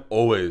fine. I'm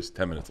always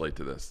 10 minutes late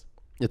to this,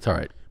 It's all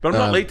right. but I'm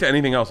not late to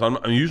anything else. I'm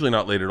usually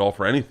not late at all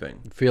for anything.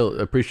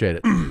 Appreciate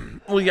it.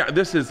 Well, yeah,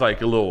 this is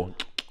like a little.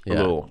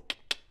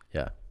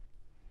 Yeah.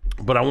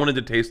 But I wanted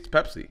to taste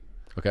Pepsi.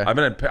 Okay. I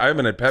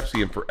haven't had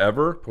Pepsi in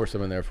forever. Pour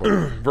some in there for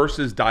me.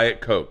 Versus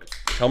Diet Coke.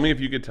 Tell me if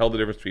you could tell the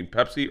difference between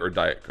Pepsi or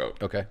Diet Coke.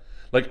 Okay.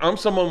 Like, I'm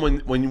someone,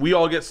 when we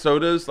all get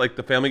sodas, like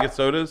the family gets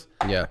sodas,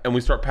 Yeah. and we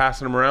start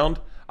passing them around,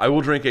 I will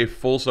drink a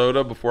full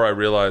soda before I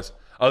realize,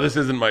 oh, this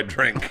isn't my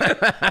drink.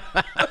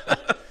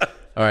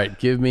 All right,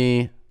 give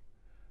me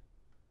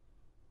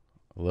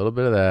a little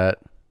bit of that.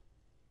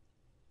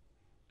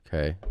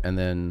 Okay, and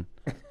then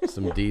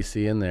some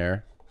DC in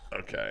there.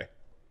 Okay.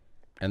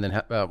 And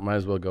then might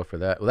as well go for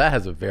that. Well, that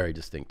has a very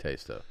distinct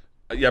taste, though.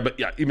 But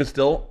even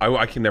still,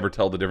 I can never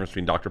tell the difference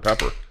between Dr.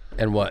 Pepper.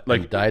 And what?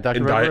 Like And Diet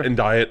Dr. Pepper? And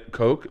Diet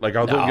Coke. Like,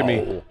 don't give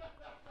me.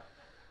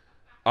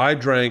 I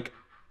drank.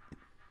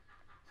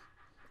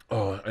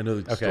 Oh, I know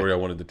the story I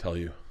wanted to tell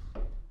you.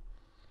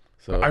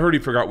 So I already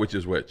forgot which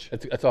is which.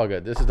 it's all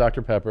good. This is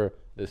Dr. Pepper.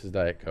 This is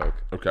Diet Coke.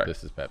 Okay.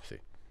 This is Pepsi.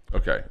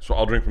 Okay, so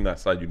I'll drink from that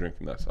side. You drink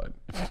from that side.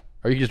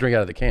 Or you can just drink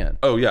out of the can.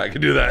 Oh yeah, I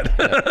can do that.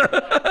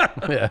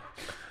 Yeah.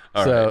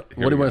 All So right,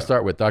 here what do we you want go. to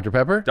start with? Dr.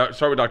 Pepper?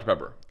 Start with Dr.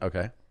 Pepper.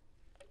 Okay.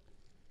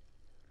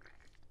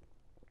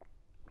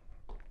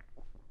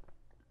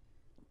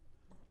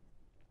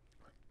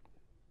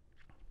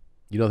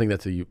 You don't think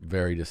that's a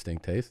very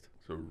distinct taste?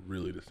 It's a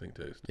really distinct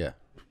taste. Yeah.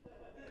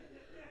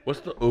 What's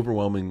the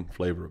overwhelming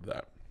flavor of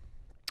that?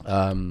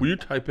 Will you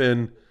type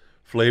in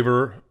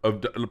flavor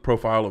of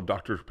profile of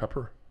Dr.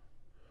 Pepper?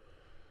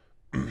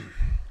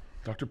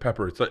 Dr.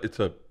 Pepper. It's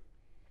a.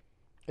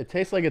 It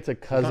tastes like it's a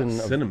cousin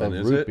cinnamon, of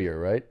is root it? beer,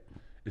 right?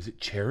 Is it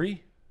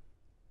cherry?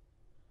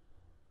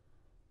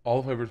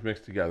 All flavors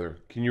mixed together.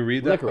 Can you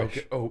read that? Licorice.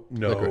 Okay. Oh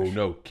no, Licorice.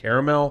 no.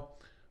 Caramel,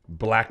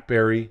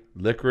 blackberry,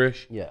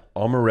 licorice, Yeah.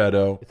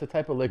 amaretto, It's a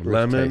type of licorice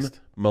lemon, taste.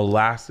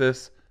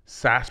 molasses,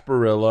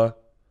 sarsaparilla,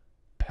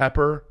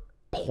 pepper,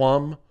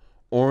 plum,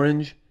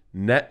 orange,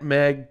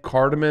 nutmeg,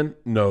 cardamom.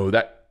 No,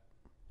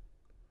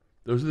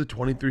 those are the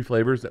 23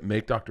 flavors that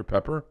make Dr.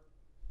 Pepper.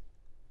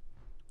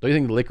 Don't you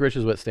think licorice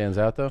is what stands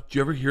out, though? Do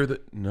you ever hear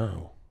that?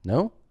 No.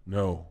 No?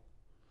 No.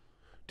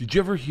 Did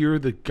you ever hear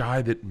the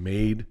guy that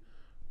made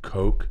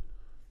Coke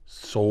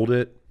sold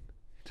it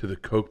to the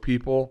Coke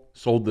people,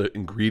 sold the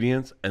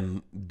ingredients,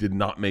 and did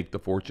not make the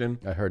fortune?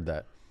 I heard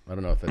that. I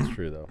don't know if that's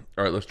true though.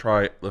 All right, let's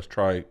try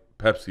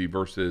Pepsi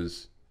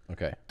versus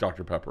Okay.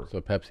 Dr. Pepper.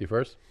 So Pepsi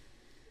first.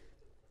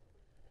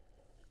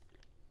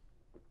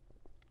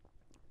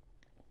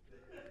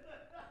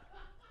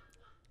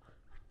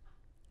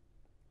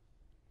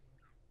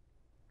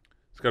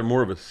 It's got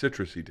more of a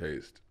citrusy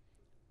taste.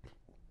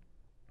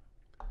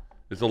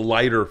 It's a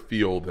lighter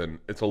feel than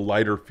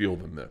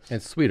this.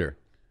 It's sweeter.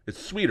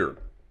 It's sweeter.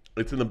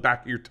 It's in the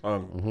back of your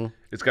tongue.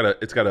 It's got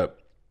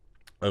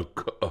a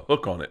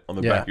hook on it on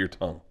the back of your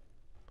tongue.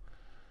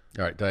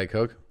 All right, Diet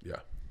Coke. Yeah.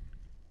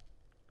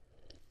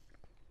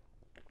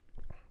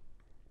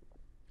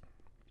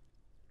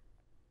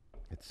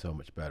 It's so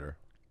much better.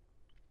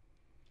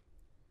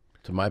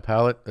 To my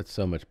palate, that's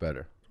so much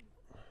better.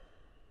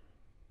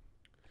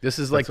 This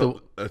is like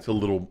That's a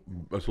little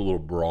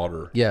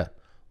broader. a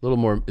little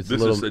more. It's This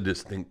a little. is a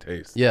distinct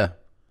taste. Yeah,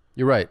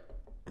 you're right.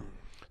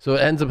 So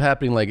it ends up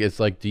happening like it's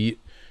like you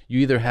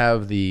either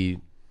have the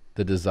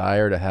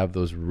desire to have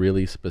those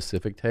really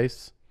specific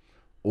tastes,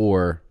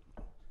 or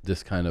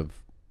this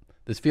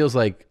feels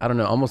like, I don't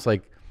know, almost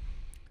like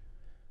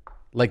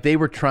they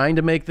were trying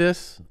to make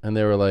this and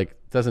they were like,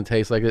 it doesn't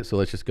taste like it, so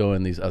let's just go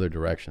in these other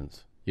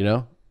directions, you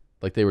know?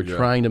 Like they were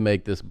trying to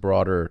make this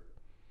broader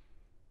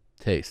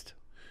taste.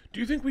 Do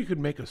you think we could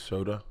make a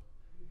soda?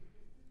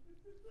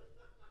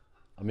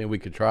 I mean, we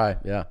could try,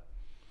 yeah.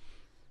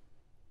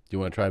 Do you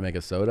want to try to make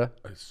a soda?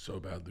 I so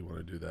badly want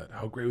to do that.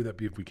 How great would that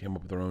be if we came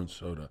up with our own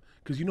soda?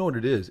 Because you know what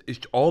it is?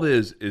 All it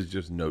is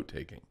just note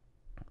taking.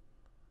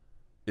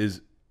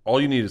 All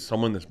you need is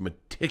someone that's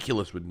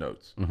meticulous with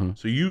notes.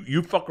 So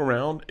you fuck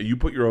around and you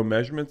put your own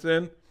measurements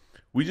in.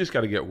 We just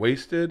got to get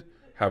wasted,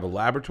 have a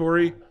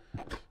laboratory.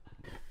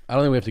 I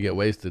don't think we have to get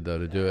wasted though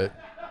to do it.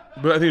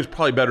 But I think it's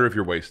probably better if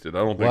you're wasted. I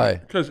don't think. Why?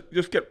 Because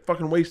just get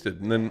fucking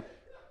wasted, and then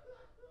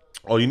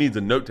all you need is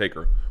a note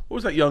taker. What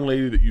was that young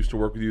lady that used to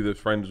work with you that's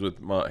friends with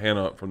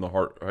Hannah from the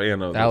Heart?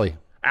 Hannah. Allie.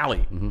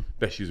 Allie.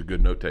 Bet she's a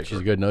good note taker. She's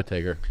a good note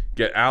taker.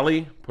 Get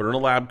Allie, put her in a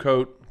lab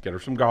coat, get her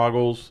some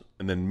goggles,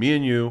 and then me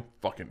and you,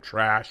 fucking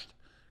trashed,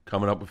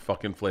 coming up with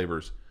fucking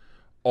flavors.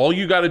 All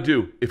you got to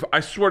do, I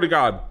swear to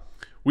God,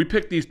 we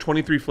picked these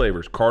 23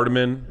 flavors: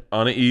 cardamom,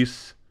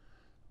 anise.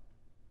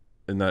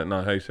 Isn't that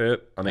not how you say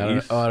it?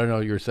 Anise. I don't know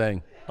what you were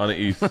saying.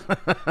 Anise.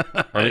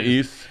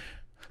 Anise.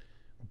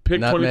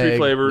 Pick Nutmeg, 23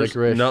 flavors.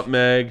 licorice.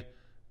 Nutmeg.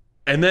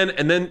 And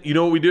then you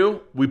know what we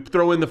do? We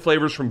throw in the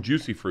flavors from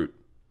Juicy Fruit.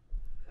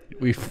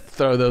 We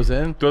throw those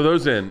in. Throw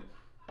those in.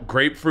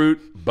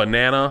 Grapefruit,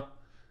 banana.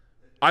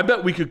 I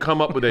bet we could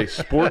come up with a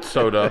sports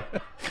soda,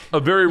 a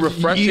very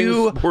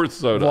refreshing sports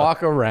soda.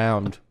 Walk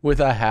around with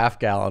a half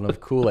gallon of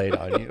Kool-Aid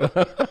on you.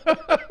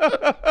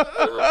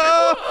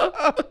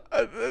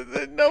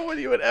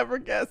 Nobody would ever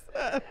guess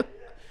that.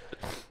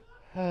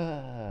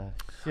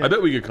 I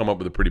bet we could come up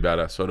with a pretty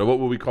badass soda. What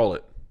would we call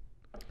it?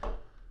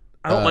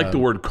 I don't like the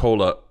word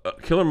cola.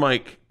 Killer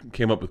Mike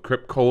came up with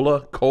Crip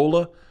Cola.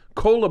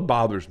 Cola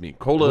bothers me.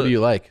 Cola. What do you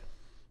like?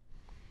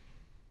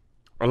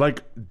 I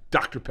like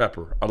Dr.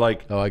 Pepper. I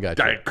like I got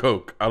you. Diet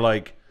Coke. I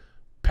like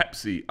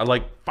Pepsi. I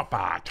like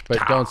Fafa.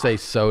 But don't say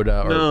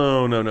soda. Or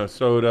No.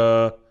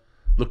 Soda.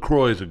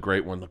 LaCroix is a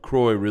great one.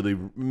 LaCroix really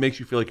makes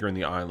you feel like you're in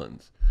the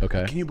islands.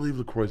 Okay. Can you believe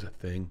LaCroix is a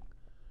thing?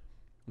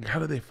 How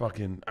do they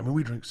fucking... I mean,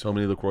 we drink so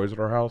many LaCroix at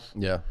our house.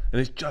 Yeah. And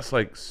it's just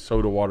like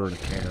soda water in a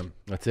can.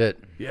 That's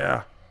it.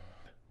 Yeah.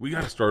 We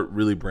got to start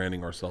really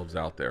branding ourselves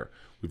out there.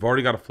 We've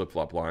already got a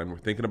flip-flop line. We're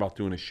thinking about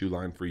doing a shoe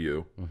line for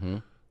you.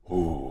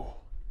 Ooh,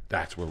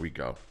 that's where we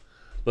go.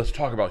 Let's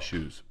talk about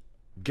shoes.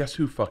 Guess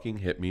who fucking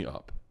hit me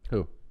up?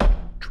 Who?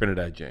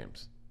 Trinidad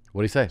James.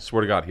 What do you say?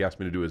 Swear to God, he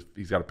asked me to do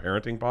he's got a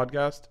parenting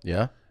podcast.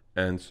 Yeah.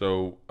 And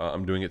so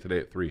I'm doing it today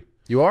at 3.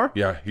 You are?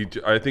 Yeah,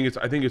 I think it's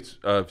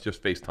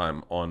just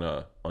FaceTime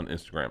on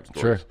Instagram stories.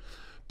 Sure.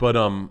 But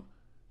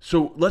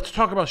so let's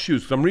talk about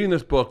shoes. So I'm reading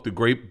this book, The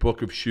Great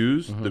Book of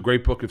Shoes, The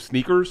Great Book of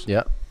Sneakers.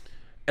 Yeah.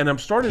 And I'm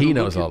starting. He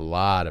knows a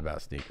lot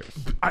about sneakers.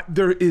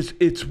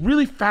 It's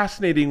really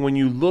fascinating when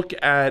you look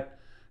at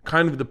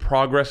kind of the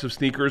progress of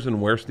sneakers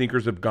and where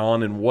sneakers have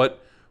gone and what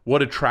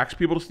attracts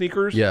people to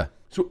sneakers. Yeah.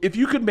 So if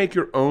you could make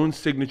your own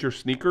signature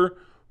sneaker,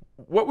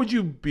 what would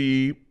you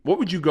be? What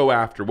would you go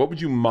after? What would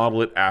you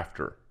model it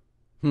after?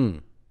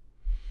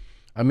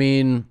 I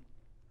mean,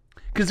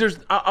 because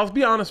I'll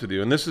be honest with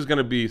you, and this is going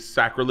to be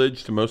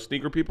sacrilege to most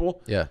sneaker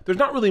people. Yeah. There's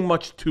not really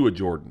much to a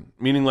Jordan.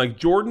 Meaning, like,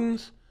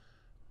 Jordans,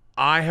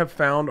 I have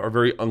found are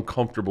very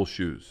uncomfortable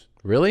shoes.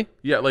 really?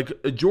 Yeah, like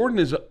a Jordan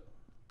is,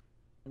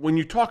 when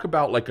you talk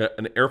about like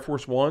an Air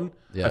Force One,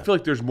 Yeah. I feel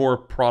like there's more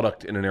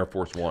product in an Air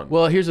Force One.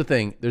 Well, here's the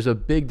thing. There's a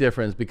big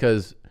difference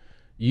because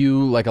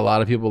you, like a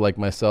lot of people like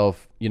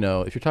myself, you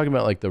know, if you're talking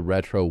about like the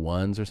retro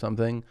ones or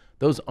something,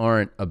 those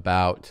aren't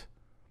about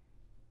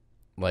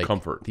like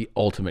Comfort. the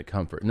ultimate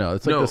comfort. No,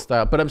 it's like No. the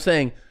style. But I'm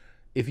saying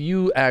if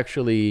you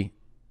actually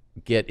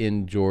get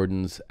in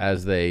Jordans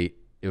as they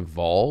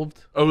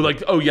evolved.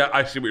 Oh, yeah,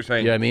 I see what you're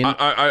saying. You know what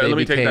I mean? Let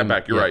me take that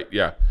back. You're right.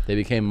 Yeah. They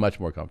became much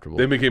more comfortable.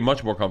 They became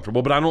much more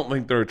comfortable, but I don't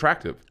think they're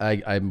attractive.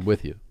 I'm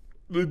with you.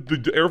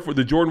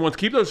 The Jordan ones.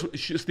 Keep those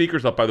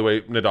sneakers up, by the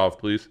way, Nadav,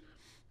 please.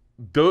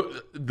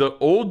 The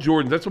old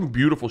Jordans. That's some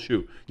beautiful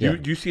shoe. Do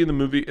you see in the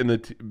movie in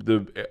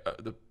the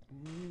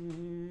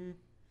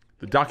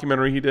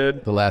documentary he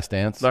did, The Last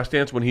Dance? Last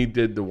Dance, when he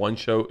did the one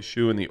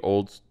shoe in the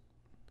old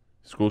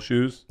school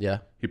shoes? Yeah.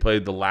 He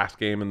played the last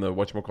game in the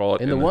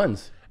whatchamacallit. In the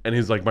ones. And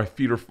he's like, my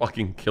feet are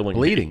fucking killing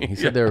Bleeding. me. He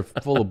said they're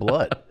full of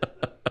blood.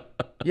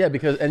 Yeah,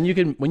 because, and you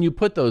can, when you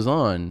put those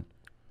on,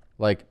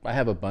 like I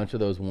have a bunch of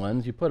those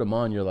ones, you put them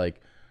on, you're like,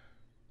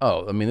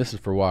 oh, I mean, this is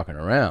for walking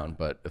around,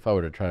 but if I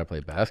were to try to play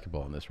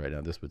basketball in this right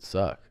now, this would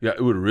suck. Yeah,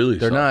 it would really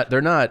suck.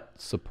 They're not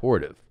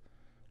supportive.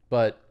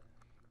 But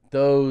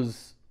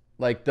those,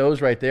 like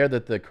those right there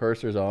that the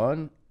cursor's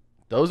on,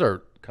 those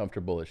are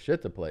comfortable as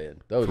shit to play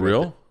in. Those For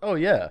real? Oh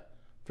yeah,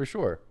 for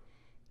sure.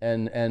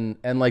 And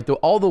like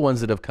all the ones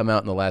that have come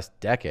out in the last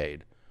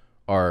decade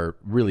are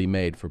really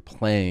made for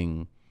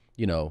playing,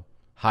 you know,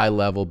 high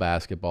level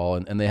basketball,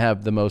 and they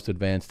have the most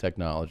advanced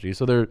technology.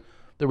 So they're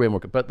way more.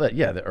 But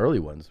yeah, the early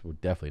ones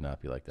would definitely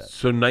not be like that.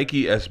 So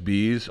Nike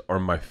SBs are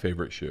my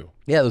favorite shoe.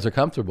 Yeah, those are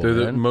comfortable.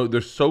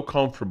 They're so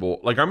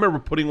comfortable. Like I remember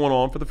putting one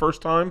on for the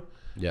first time.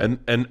 Yeah.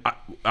 And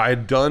I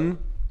had done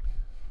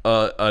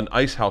an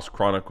Ice House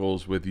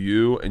Chronicles with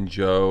you and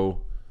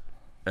Joe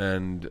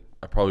and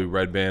probably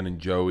Red Band and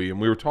Joey, and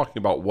we were talking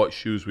about what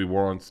shoes we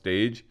wore on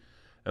stage.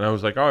 And I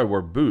was like, oh, I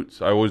wear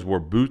boots. I always wore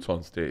boots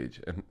on stage.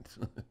 And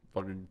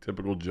fucking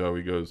typical Joe,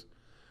 he goes,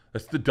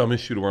 that's the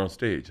dumbest shoe to wear on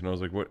stage. And I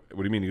was like, what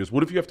do you mean? He goes,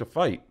 what if you have to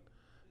fight?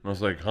 And I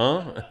was like,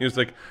 huh? And he was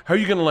like, how are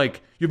you going to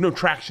you have no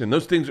traction.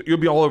 Those things, you'll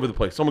be all over the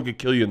place. Someone could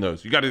kill you in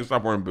those. You got to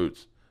stop wearing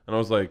boots. And I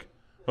was like,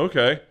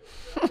 okay.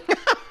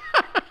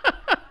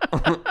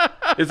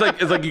 It's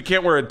like you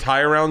can't wear a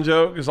tie around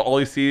Joe because all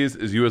he sees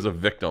is you as a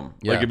victim.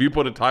 Yeah. Like if you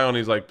put a tie on,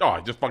 he's like, oh,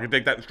 just fucking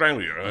take that and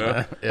strangle you.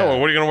 Yeah. Oh,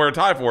 what are you gonna wear a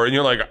tie for? And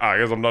you're like, I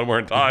guess I'm done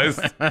wearing ties.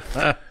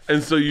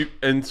 and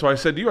so I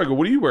said to you, I go,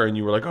 what do you wear? And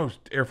you were like, oh,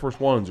 Air Force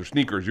Ones or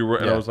sneakers.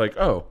 And I was like,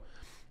 oh,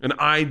 and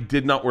I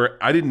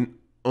didn't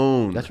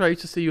own. That's right. I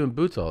used to see you in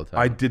boots all the time.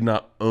 I did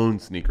not own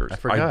sneakers. I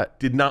forgot. I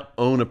did not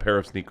own a pair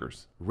of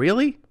sneakers.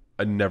 Really?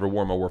 I never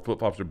wore them. I wore flip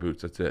flops or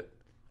boots. That's it.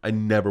 I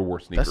never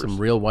wore sneakers. That's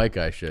some real white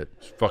guy shit.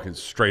 Fucking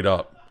straight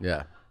up.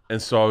 Yeah. And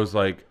so I was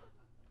like,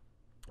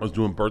 I was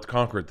doing Birth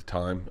Conquer at the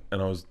time,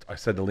 and I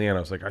said to Leanne,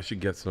 I was like, I should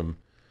get some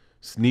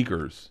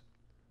sneakers.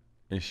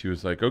 And she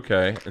was like,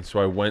 okay. And so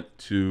I went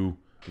to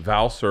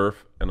Val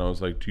Surf, and I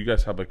was like, do you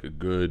guys have like a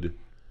good,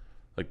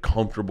 like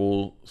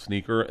comfortable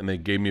sneaker? And they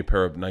gave me a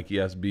pair of Nike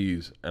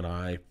SBs, and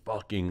I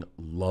fucking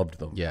loved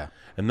them. Yeah.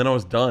 And then I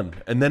was done.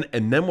 And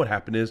then what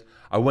happened is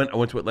I went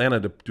to Atlanta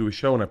to do a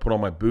show, and I put on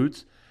my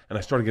boots, and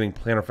I started getting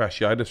plantar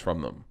fasciitis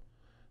from them.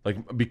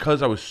 Like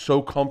because I was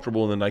so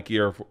comfortable in the Nike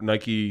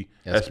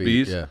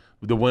SBs, yeah.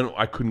 the one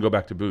I couldn't go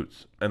back to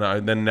boots,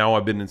 and now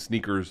I've been in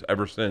sneakers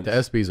ever since. The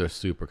SBs are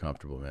super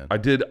comfortable, man.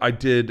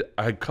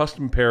 I had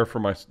custom pair for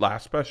my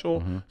last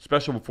special. Mm-hmm.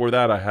 Special before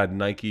that, I had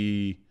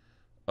Nike.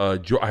 I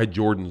had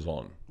Jordans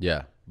on.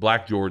 Yeah,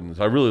 black Jordans.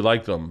 I really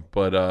liked them,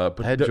 but I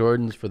had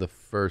Jordans for the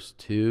first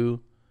two,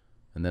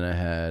 and then I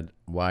had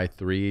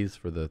Y3s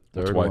for the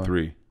third one. What's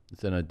Y3?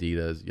 It's an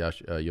Adidas.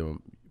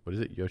 What is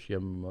it?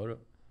 Yamamoto?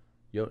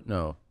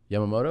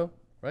 Yamamoto,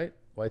 right?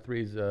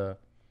 Y3's, I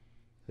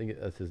think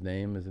that's his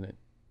name, isn't it?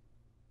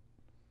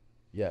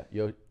 Yeah.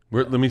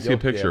 Let me see a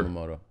picture.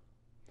 Yamamoto.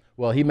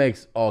 Well, he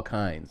makes all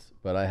kinds,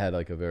 but I had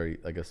like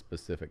a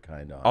specific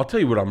kind on. I'll tell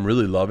you what I'm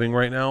really loving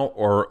right now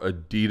are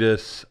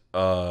Adidas,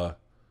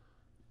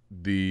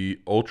 the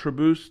Ultra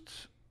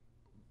Boosts.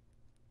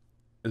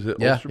 Is it?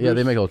 Yeah, Ultra yeah, Boost?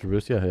 they make Ultra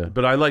Boost. Yeah.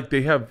 But I like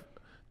they have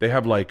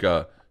like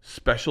a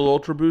special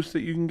Ultra Boosts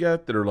that you can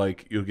get that are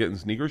like you'll get in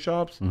sneaker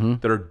shops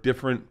that are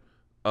different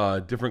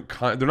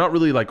kind. They're not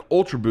really like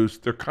Ultra Boosts.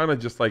 They're kind of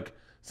just like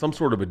some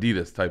sort of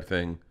Adidas type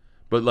thing,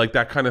 but like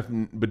that kind of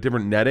but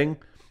different netting,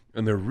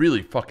 and they're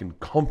really fucking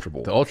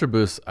comfortable. The Ultra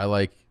Boosts I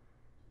like.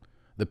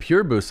 The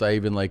Pure Boosts I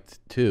even liked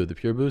too. The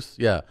Pure Boost,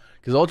 yeah,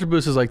 because Ultra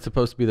Boost is like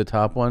supposed to be the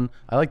top one.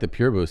 I like the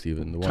Pure Boost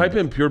even. Type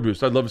in Pure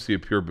Boost. I'd love to see a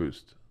Pure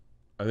Boost.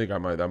 I think that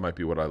might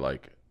be what I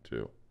like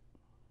too.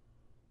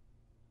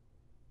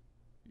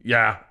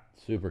 Yeah.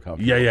 Super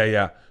comfortable.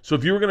 Yeah. So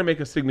if you were gonna make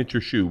a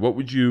signature shoe, what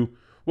would you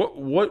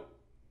what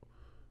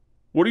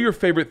are your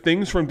favorite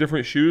things from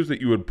different shoes that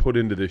you would put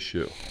into this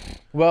shoe?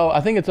 Well,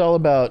 I think it's all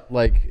about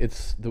like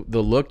it's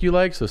the look you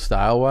like, so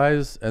style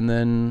wise, and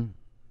then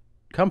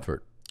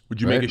comfort. Would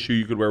you make a shoe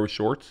you could wear with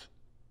shorts?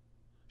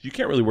 You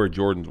can't really wear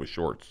Jordans with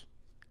shorts.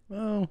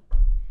 Well,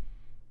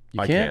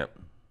 I can't.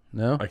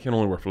 No, I can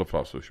only wear flip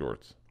flops with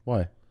shorts.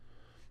 Why?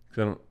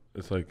 Because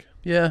it's like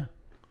yeah.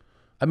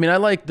 I mean, I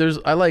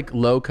like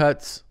low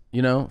cuts,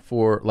 you know,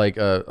 for like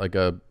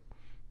an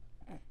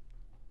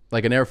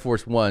Air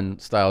Force One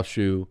style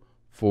shoe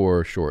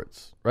for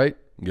shorts, right?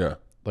 Yeah.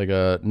 Like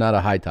not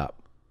a high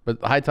top, but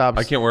high tops.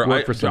 I can't wear.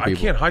 Work for some I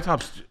people. can't. High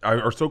tops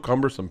are so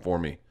cumbersome for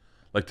me,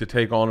 like to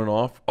take on and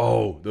off.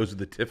 Oh, those are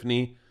the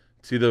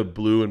See the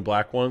blue and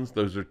black ones?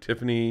 Those are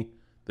Tiffany,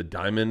 the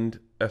diamond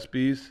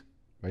SBs.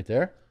 Right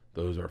there?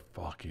 Those are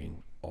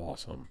fucking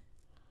awesome.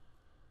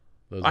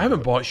 Those I are haven't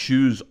dope. bought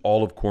shoes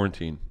all of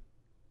quarantine.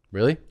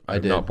 Really? I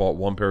have not bought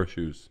one pair of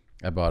shoes.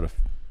 I bought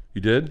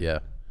You did? yeah.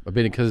 I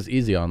mean, because it's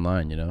easy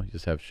online, you know? You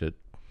just have shit.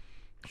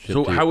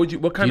 So how would you,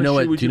 what kind of shoe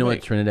would you Do you know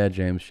make? what Trinidad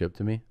James shipped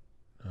to me?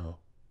 Oh.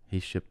 He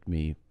shipped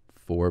me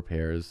 4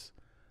 pairs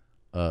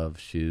of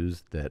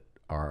shoes that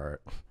are...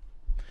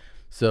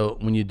 So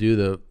when you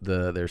do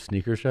their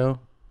sneaker show,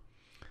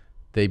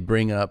 they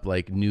bring up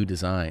like new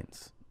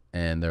designs,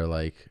 and they're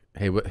like,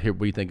 "Hey, what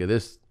do you think of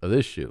this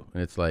shoe?"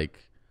 And it's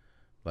like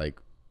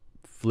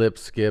flip,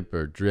 skip,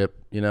 or drip,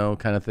 you know,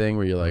 kind of thing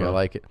where you're like, "I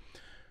like it."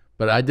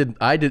 But I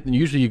didn't.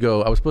 Usually, you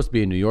go. I was supposed to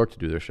be in New York to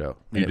do their show.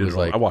 And You did it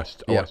on- I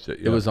watched it.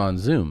 It was on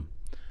Zoom.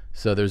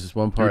 So there's this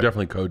one You're part.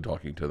 definitely code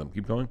talking to them.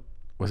 Keep going.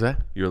 Was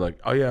that? You're like,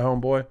 oh yeah,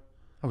 homeboy.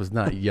 I was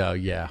not.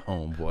 Yeah,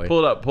 homeboy.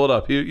 Pull it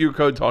up. You're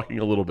code talking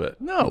a little bit.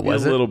 No, it A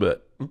wasn't. little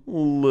bit. A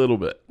little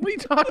bit. What are you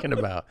talking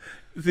about?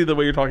 See, the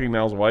way you're talking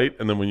now is white,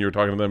 and then when you're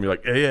talking to them, you're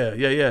like,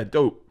 yeah,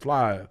 dope,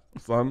 fly,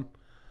 son.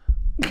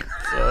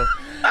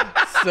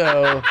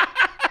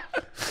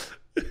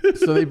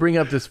 So they bring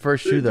up this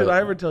first shoe though. Did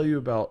I ever tell you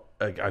about?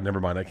 Never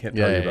mind. I can't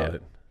tell you about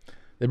it.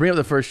 They bring up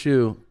the first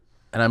shoe,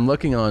 and I'm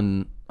looking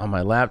on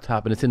my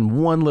laptop, and it's in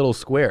one little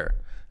square,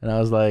 and I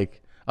was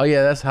like, "Oh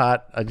yeah, that's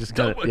hot." I just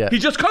got it. Yeah. He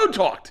just code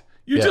talked.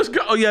 You Yeah. just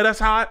go. Oh yeah, that's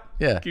hot.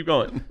 Yeah. Keep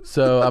going.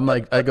 So I'm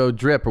like, I go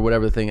drip or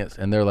whatever the thing is,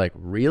 and they're like,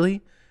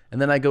 "Really?"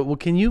 And then I go, "Well,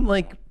 can you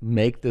like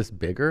make this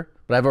bigger?"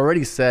 But I've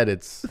already said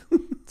it's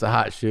a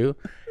hot shoe,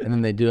 and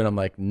then they do it. I'm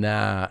like,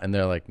 "Nah," and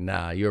they're like,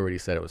 "Nah, you already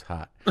said it was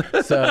hot."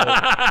 So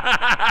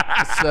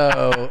I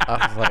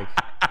was like,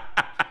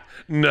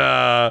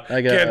 Nah,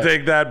 I can't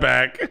take that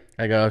back.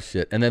 I go, "Oh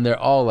shit!" And then they're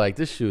all like,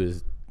 "This shoe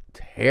is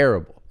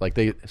terrible." Like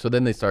so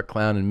then they start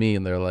clowning me,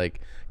 and they're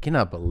like,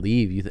 "Cannot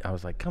believe you." I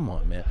was like, "Come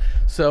on, man."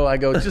 So I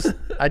go,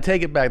 I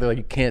take it back. They're like,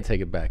 "You can't take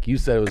it back. You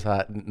said it was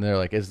hot." And they're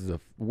like, "This is the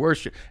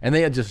worst shoe." And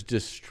they had just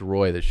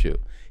destroy the shoe.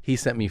 He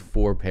sent me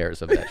 4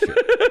 pairs of that shoe.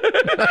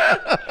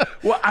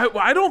 Well,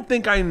 I don't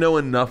think I know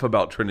enough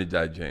about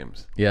Trinidad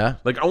James. Yeah.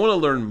 Like, I want to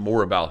learn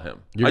more about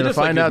him. You're I gonna just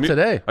like find his out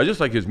today. I just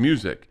like his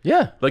music.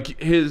 Yeah.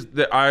 Like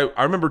I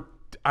remember,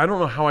 I don't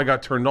know how I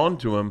got turned on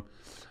to him.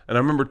 And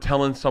I remember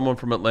telling someone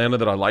from Atlanta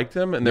that I liked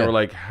him. And they Yeah. were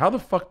like, how the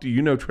fuck do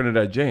you know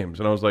Trinidad James?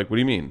 And I was like, what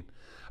do you mean?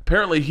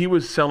 Apparently he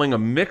was selling a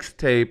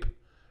mixtape.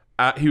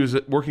 He was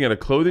working at a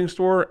clothing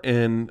store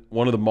in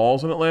one of the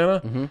malls in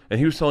Atlanta. Mm-hmm. And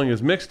he was selling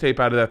his mixtape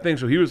out of that thing.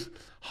 So he was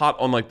hot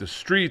on like the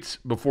streets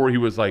before he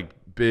was like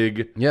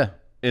big Yeah.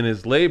 in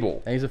his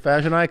label. And he's a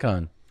fashion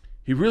icon.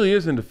 He really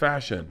is into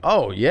fashion.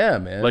 Oh yeah,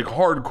 man. Like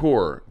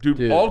hardcore.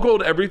 Dude, all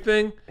gold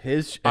everything.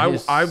 I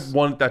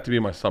want that to be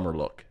my summer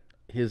look.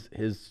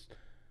 his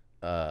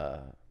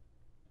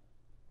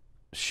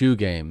shoe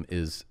game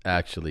is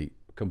actually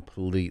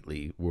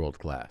completely world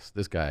class.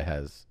 This guy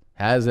has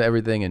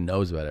everything and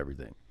knows about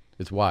everything.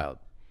 It's wild.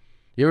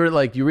 You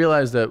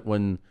realize that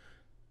when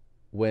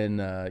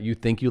you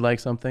think you like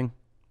something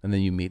and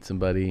then you meet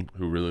somebody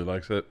Who really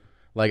likes it?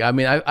 like, I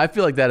mean, I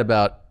feel like that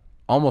about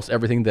almost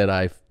everything that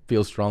I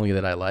feel strongly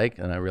that I like,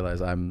 and I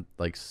realize I'm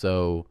like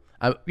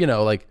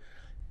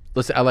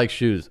let's say I like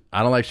shoes.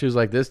 I don't like shoes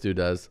like this dude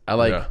does. I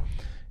like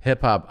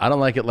hip hop. I don't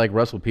like it like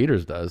Russell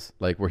Peters does.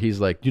 Like where he's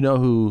like, "Do you know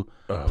who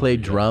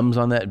played drums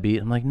on that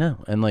beat?" I'm like,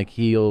 "No," and like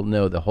he'll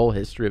know the whole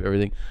history of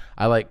everything.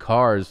 I like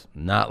cars,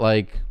 not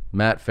like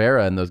Matt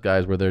Farah and those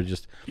guys where they're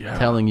just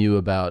telling you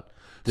about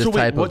this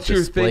type of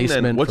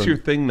displacement. What's your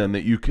thing then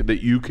that you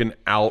can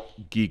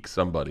out geek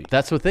somebody?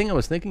 That's the thing I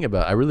was thinking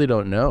about. I really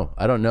don't know.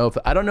 I don't know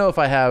if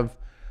I have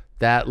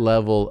that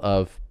level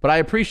of, but I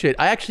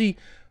actually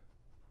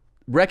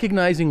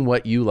recognizing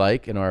what you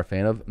like and are a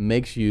fan of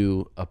makes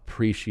you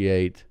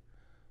appreciate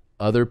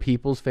other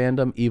people's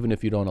fandom, even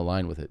if you don't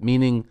align with it.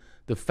 Meaning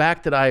the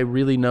fact that I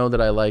really know that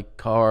I like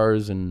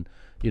cars and,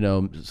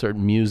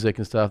 certain music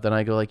and stuff, then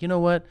I go like, you know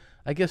what?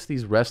 I guess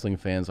these wrestling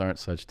fans aren't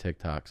such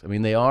TikToks. I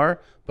mean, they are,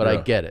 but I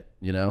get it,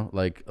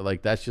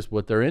 like that's just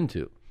what they're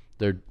into.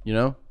 They're,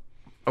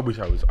 I wish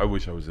I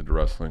was into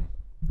wrestling.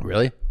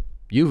 Really?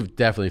 You've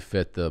definitely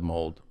fit the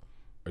mold.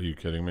 Are you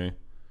kidding me?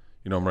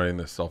 I'm writing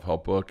this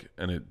self-help book,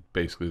 and it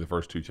basically the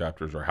first 2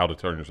 chapters are how to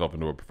turn yourself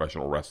into a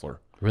professional wrestler.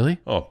 Really?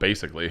 Oh,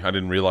 basically. I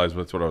didn't realize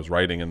that's what I was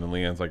writing, and then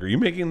Leanne's like, "Are you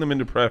making them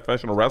into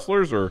professional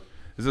wrestlers, or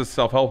is this a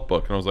self-help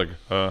book?" And I was like,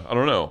 "I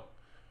don't know."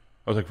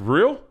 I was like, "For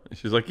real?" And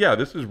she's like, "Yeah,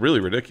 this is really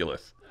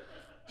ridiculous."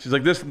 She's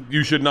like, "This,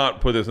 you should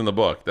not put this in the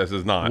book. This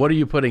is not." What are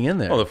you putting in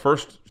there? Oh, the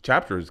first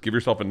chapter is give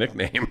yourself a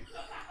nickname.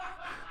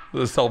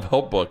 The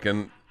self-help book,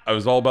 and I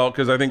was all about,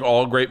 because I think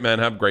all great men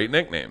have great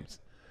nicknames.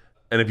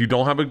 And if you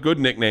don't have a good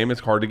nickname,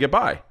 it's hard to get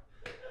by.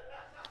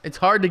 It's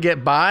hard to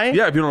get by?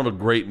 Yeah, if you don't have a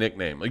great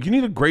nickname. Like, you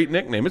need a great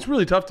nickname. It's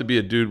really tough to be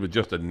a dude with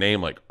just a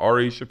name like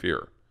Ari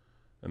Shafir.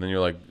 And then you're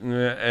like,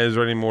 is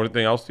there any more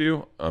thing else to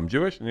you? I'm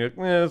Jewish. And you're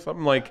like,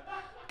 something like,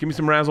 give me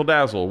some razzle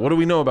dazzle. What do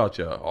we know about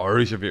you?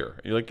 Ari Shafir.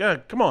 And you're like, yeah,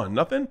 come on,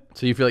 nothing?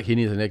 So you feel like he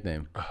needs a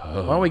nickname. Why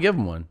don't we give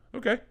him one?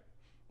 Okay.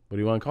 What do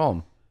you want to call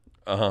him?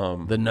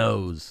 The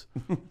nose.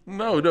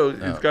 No,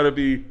 it's got to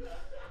be.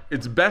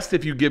 It's best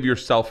if you give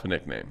yourself a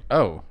nickname.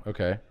 Oh,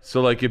 okay.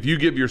 So like if you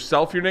give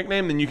yourself your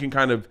nickname, then you can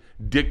kind of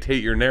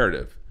dictate your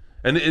narrative.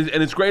 And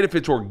it's great if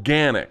it's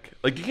organic.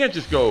 Like you can't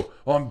just go,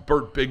 "Oh, I'm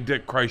Bert Big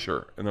Dick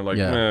Kreischer," and they're like,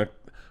 Yeah.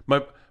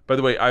 By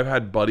the way, I've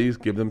had buddies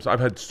I've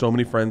had so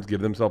many friends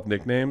give themselves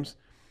nicknames,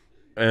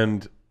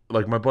 and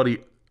like my buddy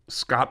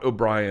Scott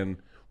O'Brien,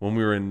 when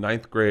we were in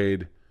 9th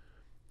grade,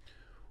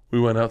 we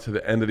went out to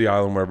the end of the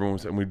island where everyone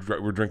was, and we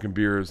were drinking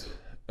beers,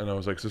 and I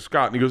was like, "So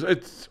Scott," and he goes,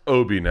 "It's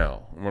Obi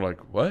now," and we're like,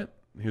 "What?"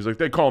 And he was like,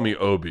 "They call me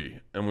Obi,"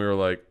 and we were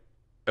like,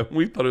 and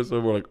we thought it was,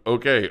 we're like,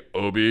 "Okay,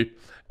 Obi,"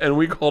 and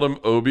we called him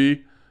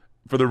Obi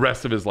for the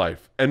rest of his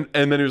life. And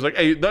then he was like,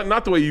 "Hey,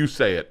 not the way you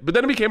say it." But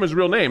then it became his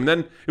real name. And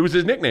then it was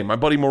his nickname. My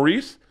buddy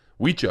Maurice,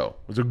 Weecho,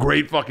 was a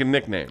great fucking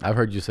nickname. I've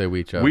heard you say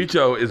Weecho.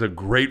 Weecho is a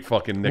great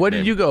fucking nickname. What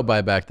did you go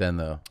by back then,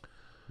 though?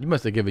 You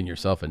must have given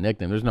yourself a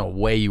nickname. There's no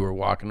way you were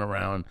walking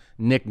around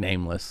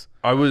nicknameless.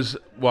 I was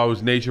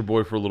Nature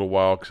Boy for a little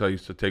while because I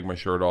used to take my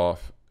shirt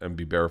off and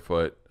be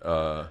barefoot.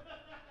 I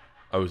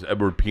was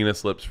Edward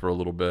Penis Lips for a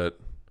little bit.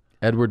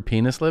 Edward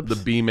Penis Lips?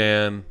 The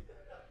B-Man.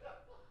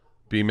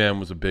 B-Man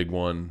was a big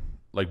one.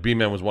 Like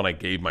B-Man was one I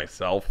gave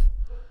myself.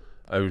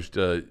 I used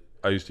to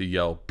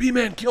yell,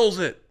 "B-Man kills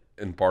it,"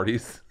 in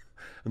parties.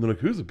 And they're like,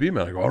 "Who's the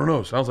B-Man?" I go, "I don't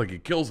know. Sounds like he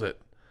kills it."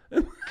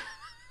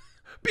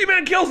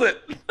 B-Man kills it.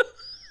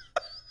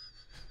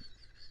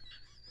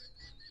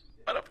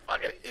 What a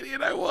fucking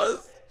idiot I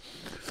was.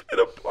 In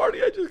a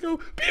party, I just go,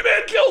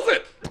 "B-Man kills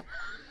it."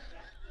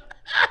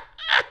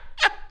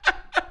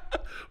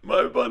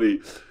 My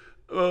buddy.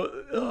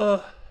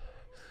 And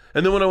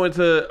then when I went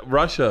to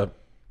Russia,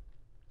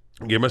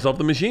 I gave myself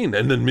the machine,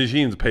 and then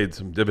machines paid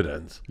some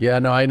dividends. Yeah,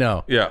 no, I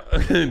know. Yeah.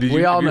 Have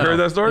you know. heard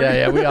that story?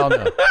 Yeah, we all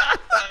know.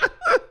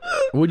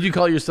 Would you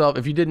call yourself,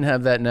 if you didn't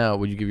have that now,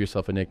 would you give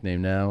yourself a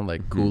nickname now?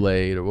 Like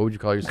Kool-Aid, or what would you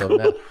call yourself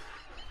now?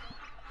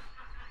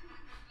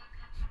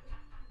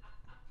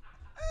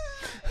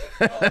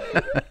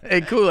 Hey,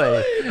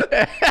 Kool-Aid.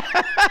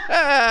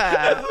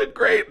 That's a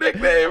great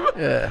nickname.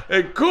 Yeah.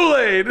 Hey,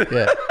 Kool-Aid.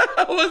 Yeah.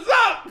 What's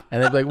up?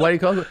 And they'd be like, "Why do you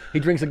call him?" He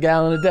drinks a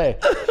gallon a day.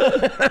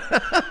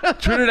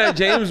 Trinidad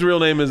James' real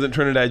name isn't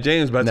Trinidad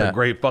James, but that's No. a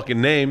great fucking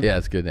name. Yeah,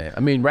 it's a good name. I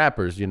mean,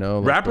 rappers, you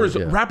know.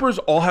 Rappers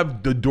all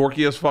have the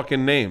dorkiest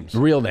fucking names.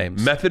 Real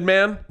names. Method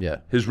Man. Yeah.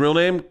 His real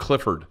name,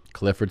 Clifford.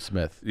 Clifford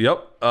Smith.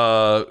 Yep.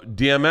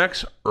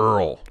 DMX,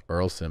 Earl.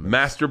 Earl Simmons.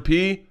 Master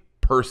P,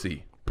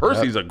 Percy.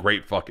 Percy's a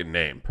great fucking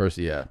name.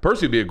 Percy, yeah.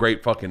 Percy would be a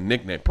great fucking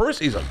nickname.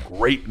 Percy's a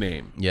great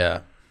name. Yeah.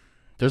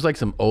 There's like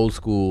some old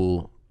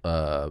school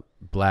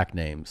black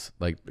names.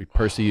 Like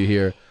Percy, you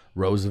hear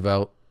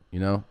Roosevelt, you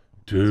know?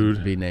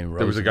 Dude. Be named Roosevelt.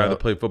 There was a guy that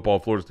played football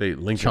at Florida State,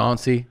 Lincoln.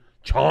 Chauncey.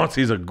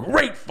 Chauncey's a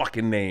great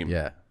fucking name.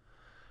 Yeah.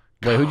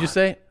 Wait, who'd you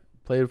say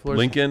played at Florida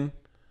Lincoln.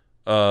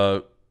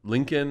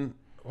 Lincoln.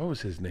 What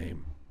was his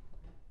name?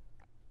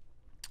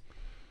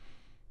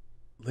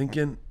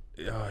 Lincoln.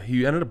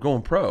 He ended up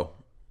going pro.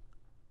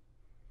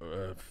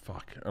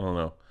 Fuck. I don't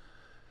know.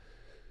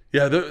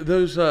 Yeah,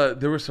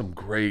 there were some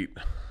great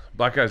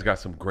black guys. Got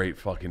some great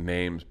fucking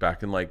names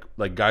back in like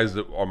guys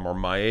that are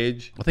my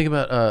age. I think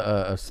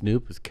about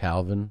Snoop is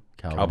Calvin.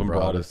 Calvin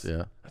Broadus.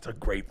 Yeah. That's a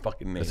great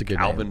fucking name. That's a good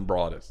Calvin name.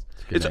 Broadus.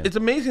 It's a good name. It's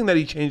amazing that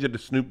he changed it to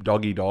Snoop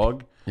Doggy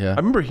Dogg. Yeah. I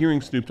remember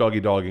hearing Snoop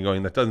Doggy Dogg and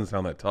going, "That doesn't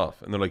sound that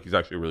tough." And they're like, "He's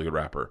actually a really good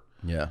rapper."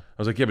 Yeah. I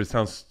was like, "Yeah, but it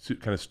sounds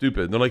kind of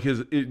stupid." And they're like,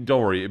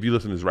 "Don't worry. If you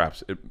listen to his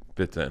raps, it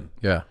fits in."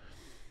 Yeah.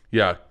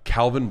 Yeah,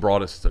 Calvin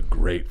Broadus is a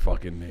great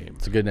fucking name.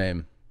 It's a good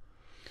name.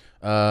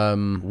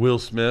 Will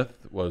Smith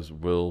was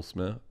Will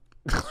Smith.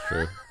 That's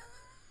true.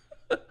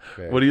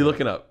 What are you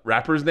looking up?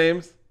 Rappers'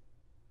 names?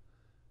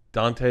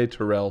 Dante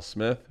Terrell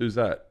Smith. Who's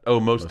that? Oh,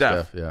 Mos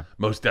Def. Yeah.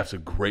 Mos Def's a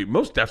great.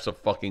 Mos Def's a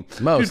fucking.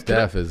 Most Dude,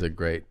 Def is a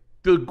great.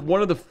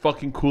 one of the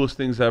fucking coolest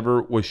things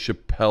ever was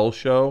Chappelle's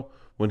show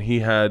when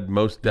he had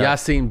Mos Def.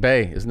 Yassine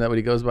Bey. Isn't that what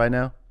he goes by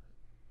now?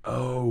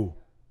 Oh,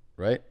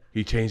 Right?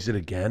 he changed it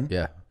again?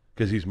 Yeah.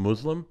 Because he's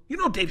Muslim? You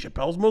know Dave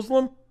Chappelle's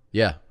Muslim? Isn't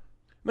Yeah.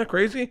 that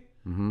crazy?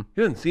 Mm-hmm.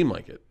 He doesn't seem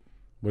like it.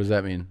 What does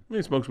that mean?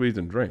 He smokes weeds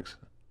and drinks.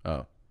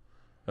 Oh,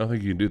 I don't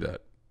think you can do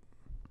that.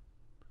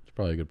 it's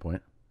probably a good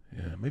point.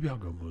 Yeah, maybe I'll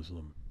go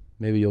Muslim.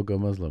 Maybe you'll go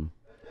Muslim.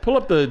 Pull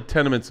up the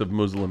tenements of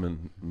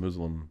Muslim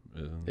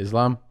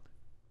Islam?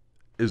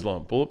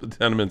 Islam. Pull up the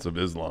tenements of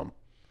Islam.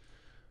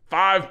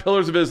 5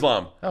 pillars of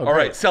Islam. Oh, All great.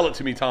 right, sell it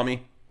to me,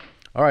 Tommy.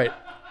 All right.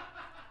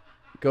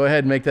 Go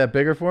ahead and make that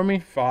bigger for me.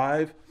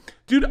 5.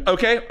 Dude,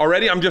 okay,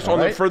 already I'm just on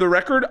the right. further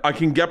record. I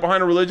can get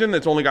behind a religion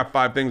that's only got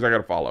 5 things I got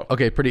to follow.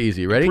 Okay, pretty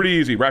easy. Ready? Pretty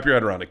easy. Wrap your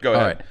head around it. Go All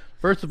ahead. right.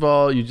 First of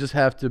all, you just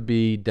have to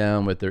be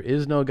down with there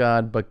is no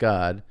God but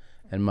God,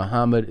 and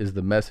Muhammad is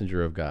the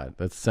messenger of God.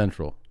 That's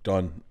central.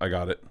 Done. I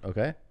got it.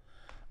 Okay.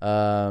 This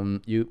Are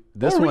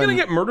we one. going to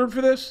get murdered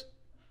for this?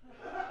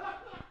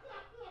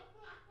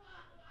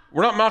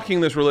 We're not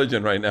mocking this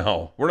religion right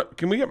now.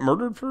 Can we get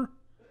murdered for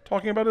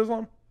talking about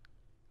Islam?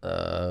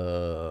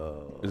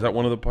 Is that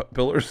one of the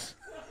pillars?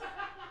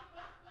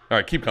 All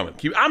right, keep coming.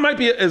 I might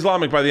be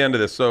Islamic by the end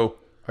of this, so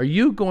Are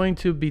you going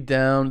to be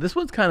down? This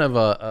one's kind of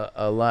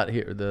a lot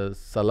here. The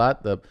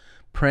salat, the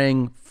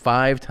praying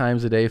 5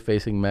 times a day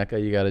facing Mecca.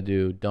 You got to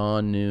do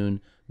dawn,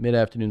 noon,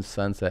 mid-afternoon,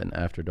 sunset, and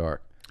after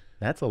dark.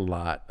 That's a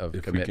lot of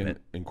commitment. We can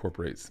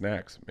incorporate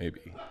snacks,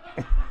 maybe.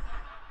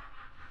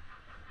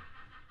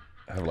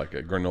 Have like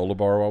a granola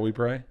bar while we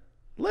pray.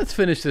 Let's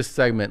finish this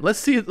segment.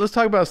 Let's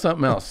talk about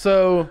something else.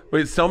 So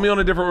wait, sell me on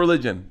a different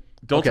religion.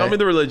 Don't Okay. tell me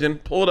the religion.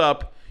 Pull it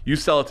up. You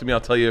sell it to me.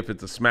 I'll tell you if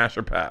it's a smash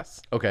or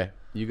pass. okay,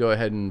 you go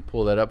ahead and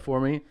pull that up for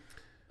me.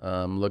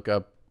 Look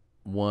up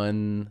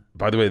one.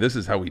 By the way, this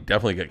is how we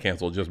definitely get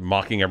canceled, just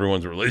mocking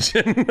everyone's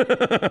religion.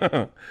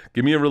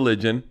 Give me a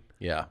religion,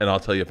 Yeah. and I'll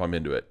tell you if I'm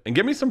into it. And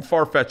give me some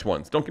far-fetched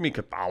ones. Don't give me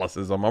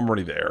Catholicism. I'm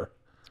already there.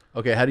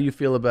 Okay, how do you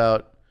feel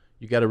about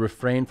you got to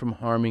refrain from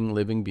harming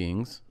living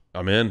beings,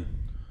 I'm in.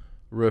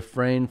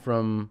 refrain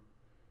from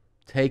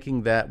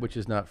taking that which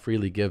is not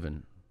freely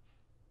given,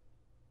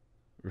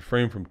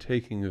 Refrain from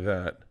taking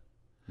that.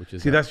 which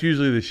is See, that's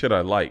usually the shit I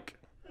like.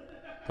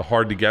 The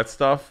hard-to-get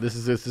stuff. this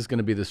is going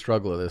to be the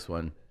struggle of this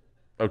one.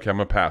 Okay, I'm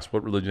going to pass.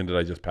 What religion did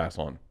I just pass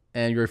on?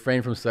 And you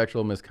refrain from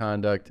sexual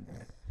misconduct,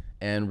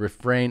 and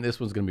refrain. This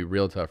one's going to be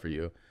real tough for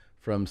you.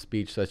 From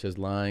speech such as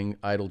lying,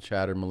 idle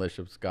chatter,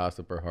 malicious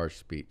gossip, or harsh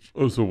speech.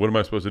 Oh, so what am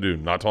I supposed to do?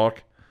 Not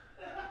talk?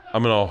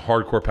 I'm going to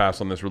hardcore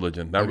pass on this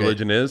religion. That Okay.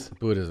 religion is?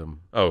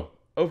 Buddhism. Oh,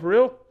 for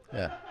real?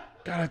 Yeah.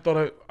 God, I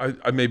thought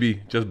I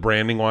maybe just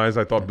branding wise,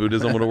 I thought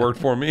Buddhism would have worked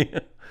for me.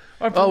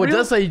 Oh, it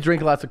does say you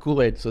drink lots of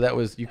Kool-Aid, so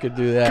you could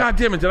do that. God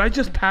damn it! Did I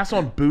just pass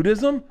on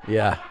Buddhism?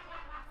 Yeah.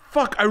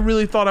 Fuck! I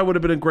really thought I would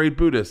have been a great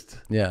Buddhist.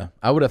 Yeah.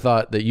 I would have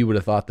thought that you would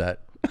have thought that.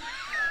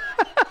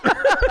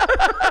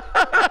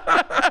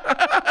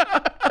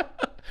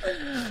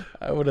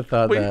 I would have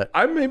thought Wait, that.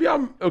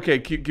 I'm okay.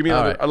 Give me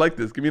another. right. I like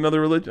this. Give me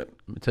another religion.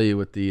 Let me tell you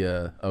what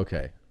the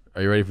okay.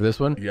 Are you ready for this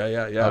one?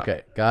 Yeah.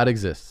 Okay. God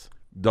exists.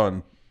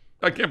 Done.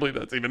 I can't believe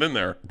that's even in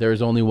there. There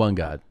is only one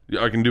God.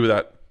 Yeah, I can do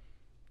that.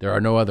 There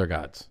are no other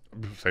gods.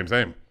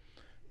 Same.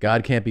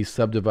 God can't be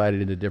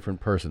subdivided into different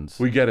persons.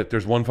 We get it.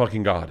 There's one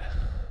fucking God.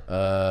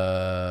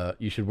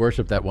 You should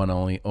worship that one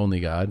only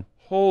God.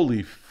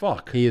 Holy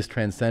fuck. He is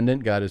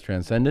transcendent. God is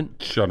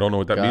transcendent. I don't know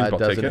what that means, God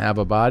but I'll take doesn't it. have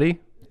a body.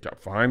 Yeah,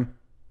 fine.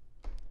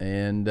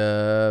 And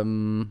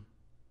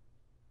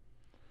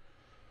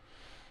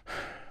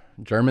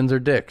Germans are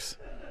dicks.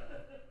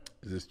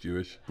 Is this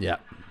Jewish? Yeah.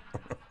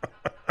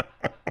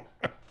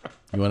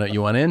 You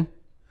want in?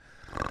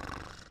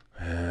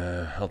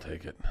 I'll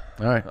take it.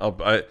 All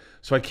right.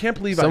 So I can't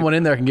believe Someone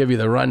in there can give you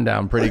the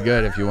rundown pretty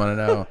good if you want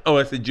to know. Oh,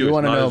 I said Jewish,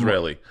 wanna not know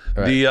Israeli.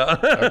 Right. The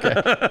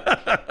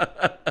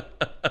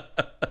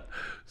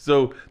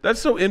So that's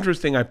so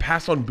interesting. I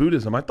pass on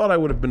Buddhism. I thought I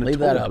would have been a Leave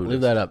total that up. Buddhist.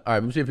 Leave that up. All right,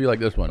 let me see if you like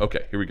this one.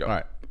 Okay, here we go. All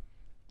right.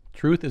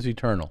 Truth is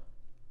eternal.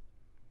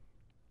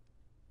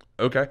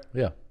 Okay.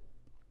 Yeah.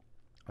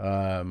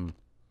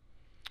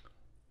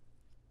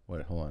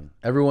 Wait, hold on.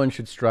 Everyone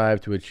should strive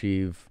to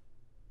achieve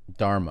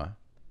Dharma.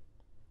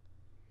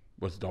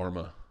 What's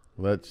Dharma?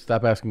 Let's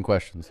stop asking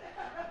questions.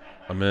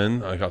 I'm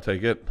in. I'll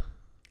take it.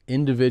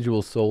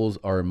 Individual souls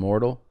are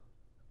immortal.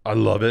 I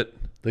love it.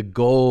 The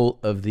goal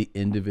of the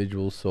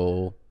individual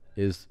soul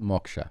is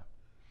moksha.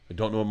 I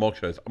don't know what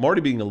moksha is. I'm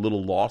already being a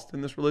little lost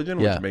in this religion,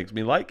 which Yeah. makes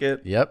me like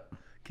it. Yep.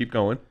 Keep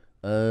going.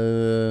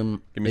 Give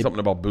Give me something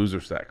about booze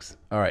or sex.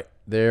 All right.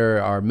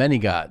 There are many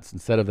gods.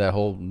 Instead of that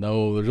whole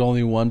no, there's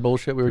only one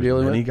bullshit we were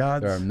dealing many with.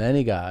 gods? There are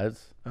many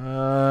gods.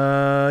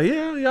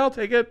 Yeah, I'll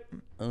take it.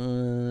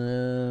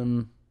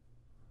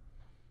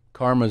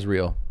 Karma's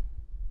real.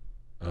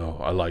 Oh,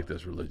 I like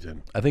this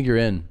religion. I think you're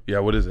in. Yeah,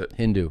 what is it?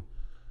 Hindu.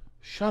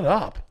 Shut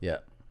up. Yeah.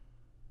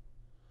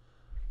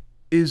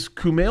 Is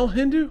Kumail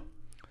Hindu?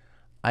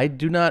 I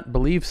do not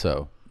believe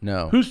so.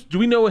 No. Do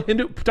we know a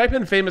Hindu? Type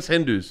in famous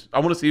Hindus. I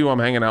want to see who I'm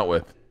hanging out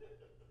with.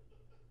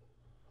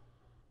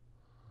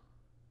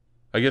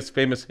 I guess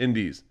famous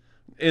Hindis.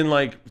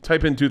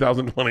 Type in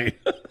 2020.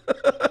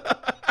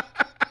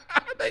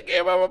 They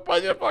gave him a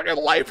bunch of fucking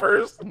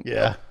lifers.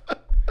 Yeah.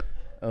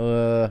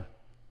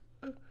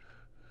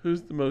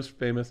 Who's the most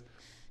famous?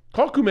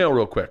 Call Kumail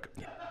real quick.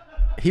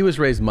 He was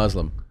raised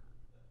Muslim.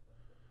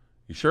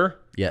 You sure?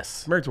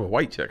 Yes. Married to a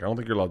white chick. I don't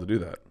think you're allowed to do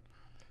that.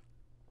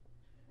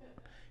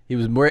 He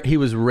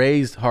was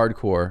raised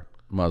hardcore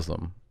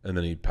Muslim. And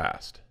then he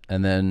passed.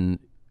 And then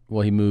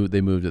they moved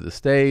to the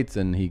States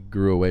and he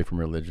grew away from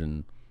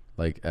religion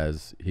like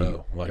got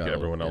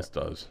everyone old. else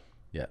does.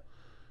 Yeah.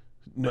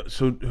 No,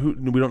 so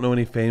we don't know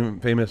any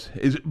famous.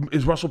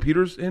 Is Russell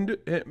Peters Hindu?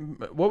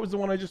 What was the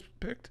one I just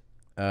picked?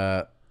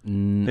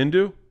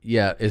 Hindu?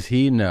 Yeah, is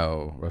he?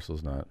 No,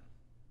 Russell's not.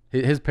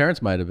 His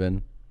parents might have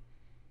been.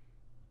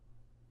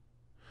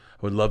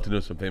 I would love to know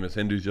some famous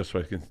Hindus just so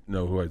I can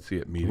know who I'd see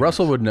at meetings.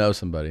 Russell would know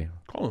somebody.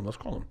 Call him. Let's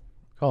call him.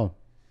 Call him.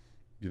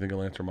 Do you think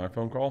he'll answer my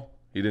phone call?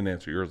 He didn't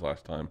answer yours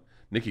last time.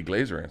 Nikki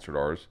Glaser answered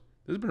ours.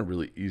 This has been a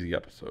really easy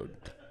episode.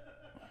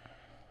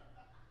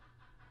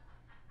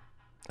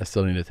 I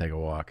still need to take a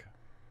walk.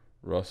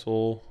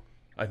 Russell.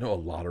 I know a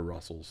lot of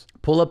Russells.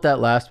 Pull up that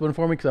last one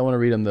for me because I want to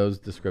read him those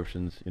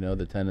descriptions. You know,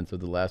 the tenets of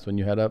the last one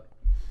you had up.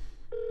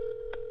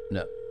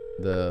 No.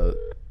 Yeah.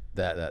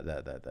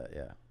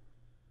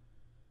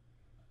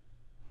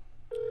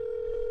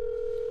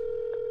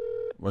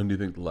 When do you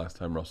think the last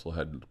time Russell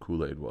had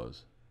Kool-Aid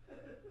was?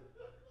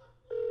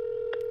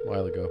 A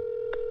while ago.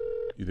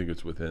 You think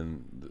it's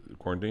within the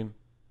quarantine?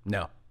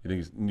 No.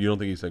 You don't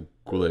think he's had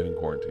Kool-Aid in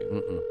quarantine?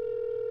 Mm-mm.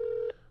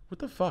 What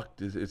the fuck?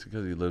 It's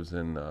because he lives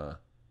in. I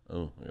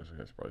guess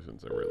I probably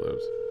shouldn't say where he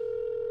lives.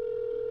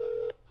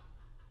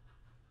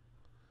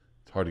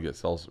 It's hard to get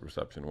cell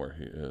reception where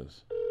he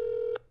is.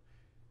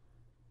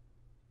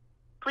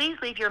 Please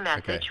leave your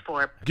message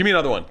for. Give me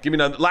another one. Give me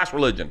another. Last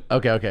religion.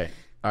 Okay.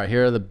 All right,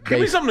 here are the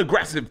Give me something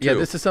aggressive too. Yeah,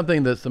 this is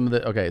something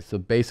that so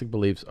basic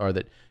beliefs are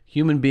that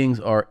human beings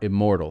are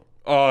immortal.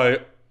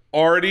 I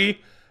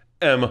already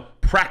am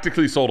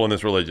practically sold on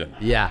this religion.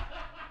 Yeah.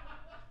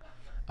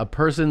 A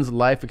person's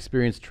life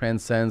experience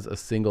transcends a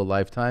single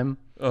lifetime,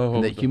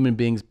 and that human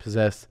beings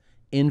possess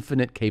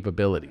infinite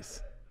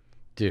capabilities.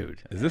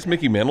 Dude. Is this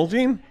Mickey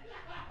Mantle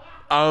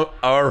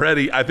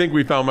already, I think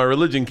we found my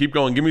religion. Keep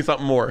going. Give me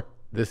something more.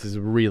 This is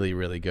really,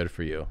 really good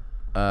for you.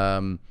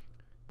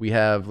 We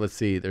have, let's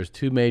see, there's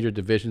two major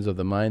divisions of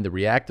the mind. The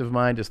reactive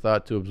mind is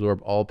thought to absorb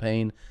all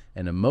pain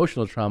and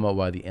emotional trauma,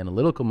 while the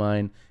analytical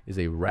mind is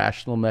a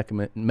rational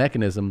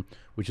mechanism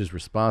which is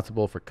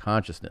responsible for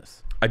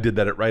consciousness. I did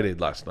that at Rite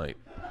Aid last night.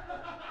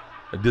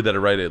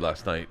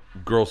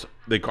 Girls,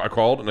 I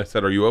called and I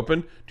said, "Are you open?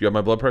 Do you have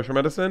my blood pressure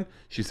medicine?"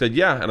 She said,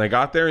 "Yeah." And I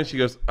got there and she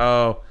goes,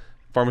 "Oh,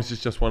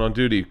 pharmacist just went on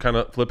duty." Kind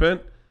of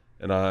flippant.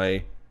 And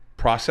I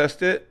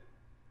processed it,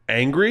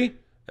 angry.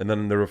 And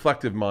then the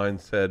reflective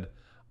mind said,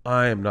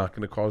 "I am not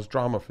going to cause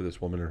drama for this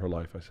woman in her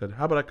life." I said,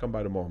 "How about I come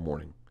by tomorrow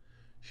morning?"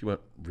 She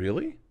went,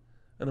 "Really?"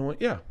 And I went,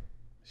 "Yeah."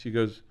 She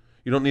goes,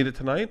 "You don't need it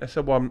tonight?" I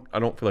said, "Well, I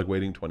don't feel like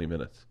waiting 20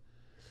 minutes.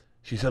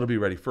 She said, "It'll be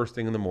ready first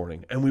thing in the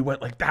morning." And we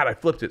went like that. I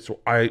flipped it.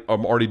 So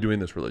I'm already doing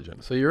this religion.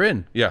 So you're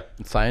in. Yeah.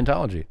 It's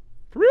Scientology.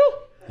 For real?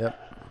 Yep.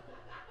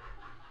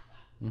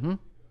 Mm-hmm.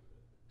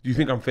 Do you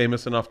think I'm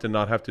famous enough to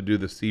not have to do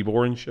the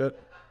seaborn shit?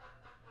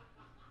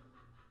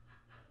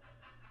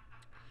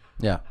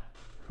 Yeah.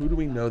 Who do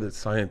we know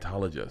that's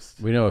Scientologists?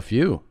 We know a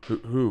few.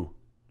 Who?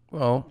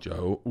 Well,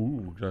 Joe.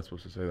 Ooh, you're not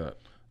supposed to say that.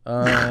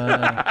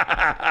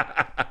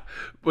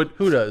 But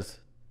who does?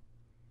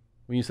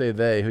 When you say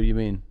they, who do you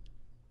mean?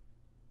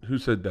 Who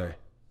said they?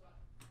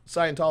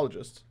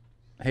 Scientologists.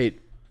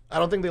 Hate. I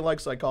don't think they like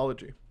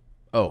psychology.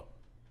 Oh.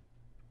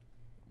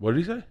 What did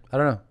he say? I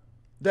don't know.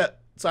 That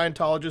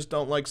Scientologists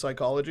don't like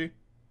psychology.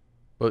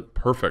 But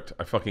perfect.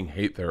 I fucking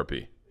hate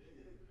therapy.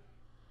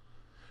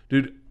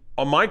 Dude,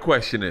 my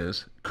question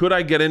is, could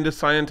I get into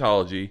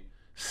Scientology,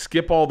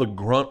 skip all the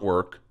grunt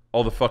work,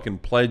 all the fucking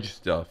pledge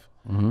stuff,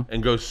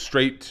 and go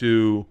straight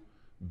to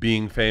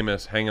being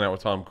famous, hanging out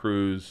with Tom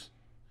Cruise?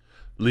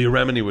 Leah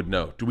Remini would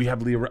know. Do we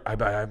have Leah? I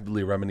have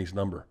Leah Remini's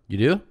number. You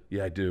do?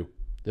 Yeah, I do.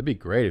 That'd be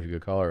great if you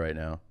could call her right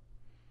now.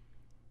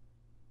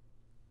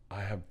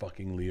 I have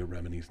fucking Leah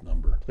Remini's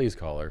number. Please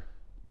call her.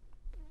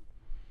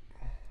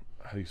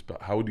 How do you spell?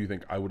 How do you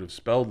think I would have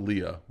spelled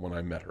Leah when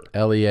I met her?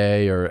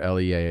 L-E-A or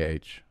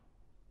L-E-A-H?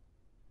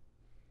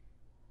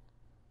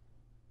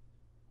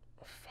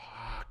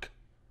 Fuck.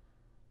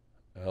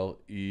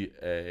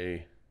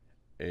 L-E-A-H.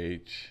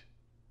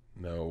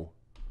 No.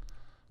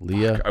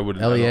 Leah. Fuck, I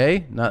would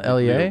L-E-A? Not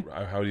L-E-A?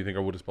 How do you think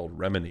I would have spelled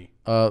Remini?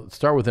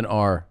 Start with an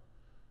R.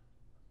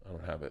 I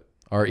don't have it.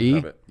 R-E? I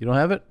don't have it. You don't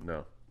have it?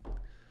 No.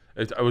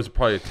 I was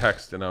probably a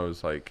text, and I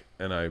was like,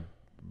 and I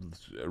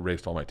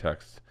erased all my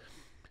texts.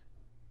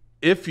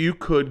 If you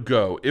could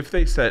go, if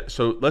they said,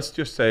 so let's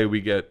just say we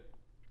get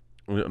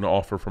an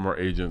offer from our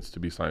agents to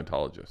be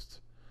Scientologists.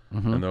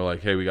 And they're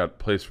like, "Hey, we got a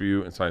place for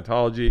you in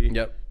Scientology.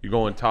 Yep. You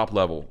go in top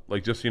level.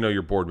 Like, just so you know,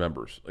 you're board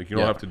members. Like, you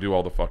don't have to do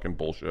all the fucking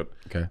bullshit.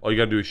 Okay. All you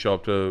got to do is show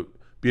up to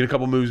be in a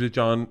couple movies with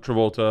John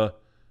Travolta,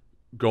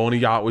 go on a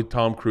yacht with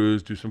Tom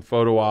Cruise, do some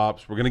photo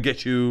ops. We're going to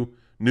get you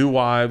new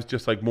wives,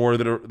 just like more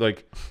that are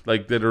like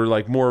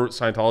more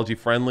Scientology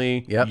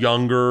friendly,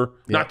 younger,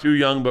 not too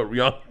young, but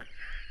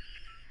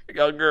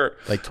younger.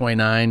 Like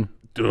 29.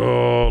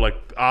 Duh, like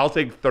I'll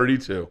take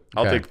 32.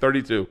 I'll take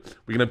 32.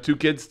 We can have 2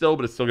 kids still,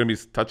 but it's still gonna be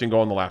touch and go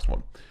on the last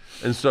one.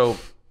 And so,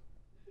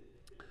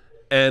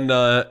 and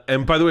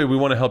by the way, we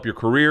want to help your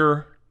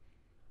career.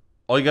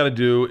 All you got to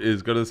do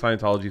is go to the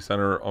Scientology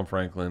Center on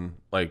Franklin,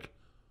 like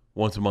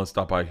once a month.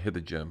 Stop by, hit the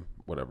gym,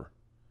 whatever.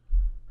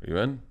 Are you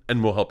in?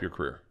 And we'll help your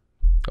career.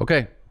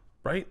 Okay.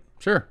 Right?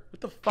 Sure.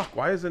 What the fuck?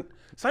 Why isn't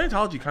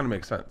Scientology kind of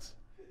makes sense?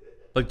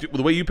 Like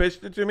the way you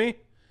pitched it to me.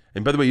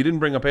 And by the way, you didn't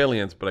bring up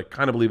aliens, but I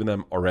kind of believe in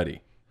them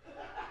already.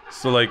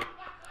 So I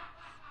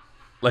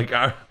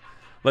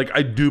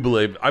do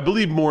believe. I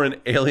believe more in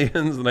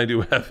aliens than I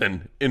do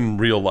heaven in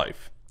real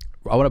life.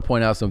 I want to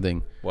point out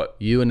something. What?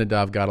 You and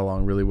Nadav got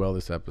along really well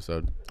this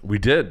episode. We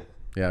did.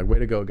 Yeah, way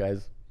to go,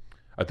 guys.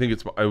 I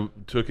think I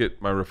took it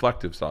my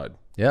reflective side.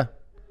 Yeah.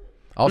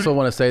 Also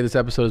want to say this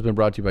episode has been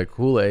brought to you by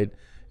Kool-Aid.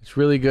 It's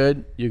really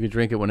good. You can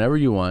drink it whenever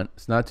you want.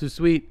 It's not too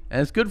sweet, and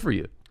it's good for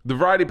you. The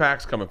variety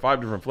packs come in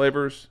 5 different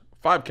flavors,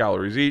 5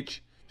 calories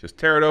each. Just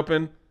tear it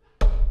open,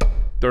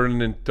 throw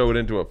it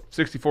into a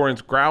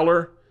 64-inch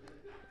growler,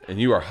 And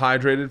you are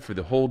hydrated for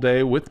the whole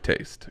day with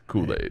taste.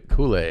 Kool-Aid.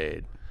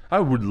 Kool-Aid. I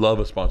would love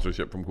a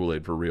sponsorship from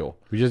Kool-Aid for real.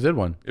 We just did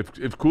one.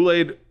 If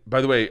Kool-Aid,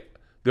 by the way,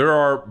 there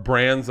are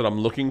brands that I'm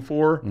looking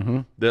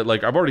for that,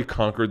 like, I've already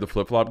conquered the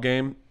flip-flop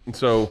game. And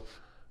so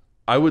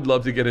I would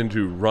love to get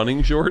into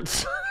running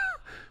shorts.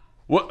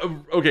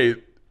 Okay,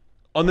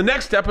 on the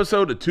next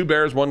episode of Two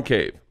Bears, One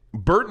Cave,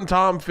 Bert and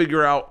Tom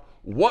figure out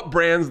what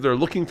brands they're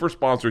looking for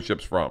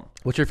sponsorships from.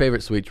 What's your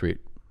favorite sweet treat?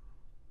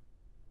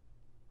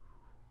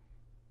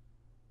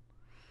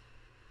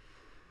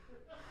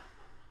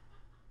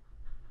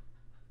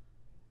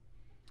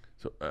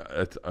 So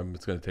it's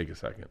going to take a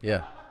second.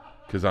 Yeah.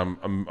 Because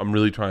I'm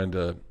really trying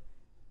to.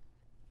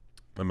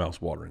 My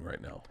mouth's watering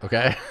right now.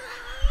 Okay.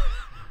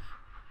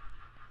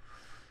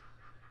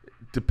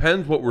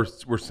 Depends what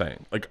we're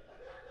saying. Like,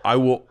 I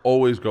will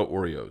always go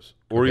Oreos.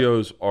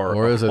 Oreos are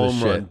a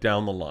home run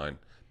down the line.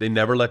 They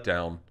never let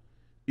down.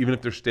 Even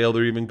if they're stale,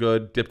 they're even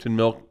good. Dipped in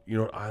milk. You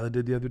know what Isla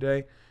did the other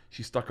day?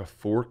 She stuck a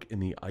fork in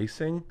the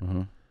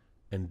icing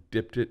and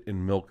dipped it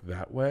in milk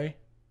that way.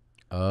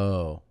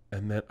 Oh.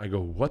 And then I go,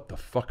 what the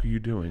fuck are you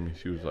doing? And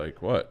she was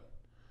like, what?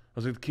 I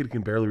was like, the kid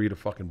can barely read a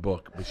fucking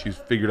book, but she's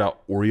figured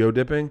out Oreo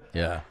dipping.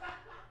 Yeah.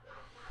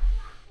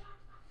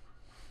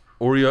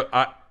 Oreo,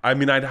 I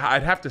mean, I'd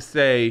have to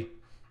say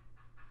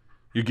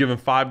you're giving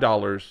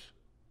 $5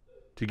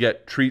 to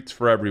get treats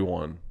for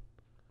everyone.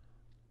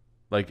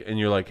 Like, and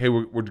you're like, hey,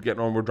 we're getting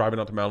on, we're driving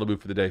out to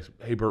Malibu for the day. So,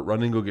 hey, Bert,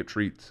 run and go get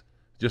treats.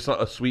 Just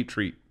a sweet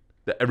treat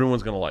that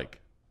everyone's going to like.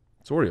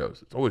 It's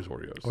Oreos. It's always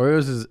Oreos.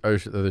 Oreos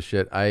are the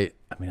shit. I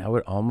mean, I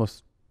would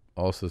almost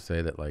also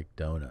say that, like,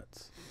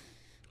 donuts.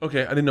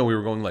 Okay, I didn't know we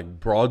were going like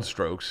broad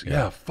strokes.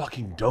 Yeah,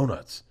 fucking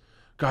donuts.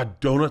 God,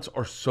 donuts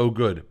are so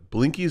good.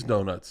 Blinky's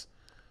Donuts.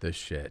 The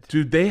shit.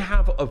 Dude, they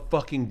have a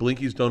fucking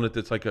Blinky's donut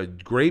that's like a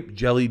grape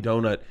jelly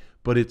donut,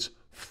 but it's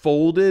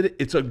folded.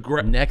 It's a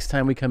Next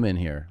time we come in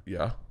here,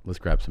 yeah, let's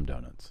grab some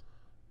donuts.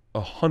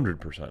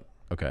 100%.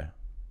 Okay.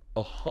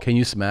 Can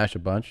you smash a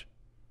bunch?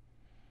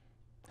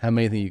 How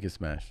many think you can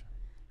smash?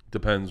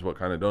 Depends what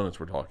kind of donuts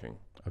we're talking.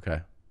 Okay.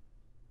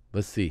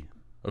 Let's see.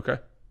 Okay.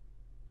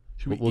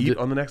 Should we eat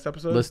on the next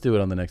episode? Let's do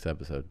it on the next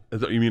episode.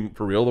 You mean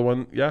for real, the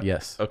one? Yeah?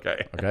 Yes.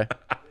 Okay. Okay.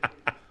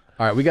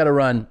 All right, we got to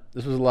run.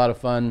 This was a lot of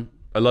fun.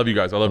 I love you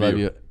guys. I love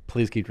you.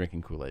 Please keep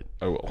drinking Kool-Aid.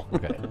 I will.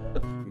 Okay.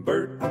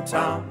 Bert and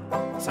Tom,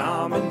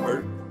 Tom and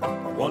Bert.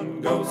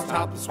 One goes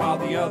topless while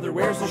the other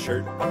wears a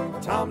shirt.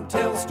 Tom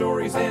tells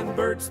stories and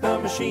Bert's the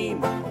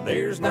machine.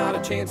 There's not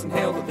a chance in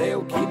hell that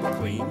they'll keep it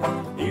clean.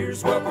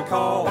 Here's what we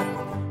call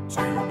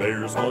Two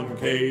Bears, One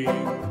Cave.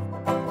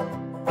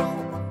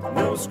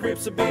 No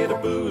scripts, a bit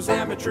of booze,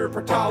 amateur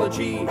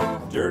partology.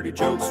 Dirty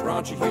jokes,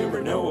 raunchy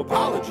humor, no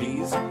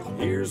apologies.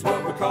 Here's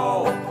what we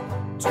call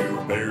Two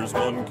Bears,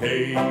 One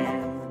Cave.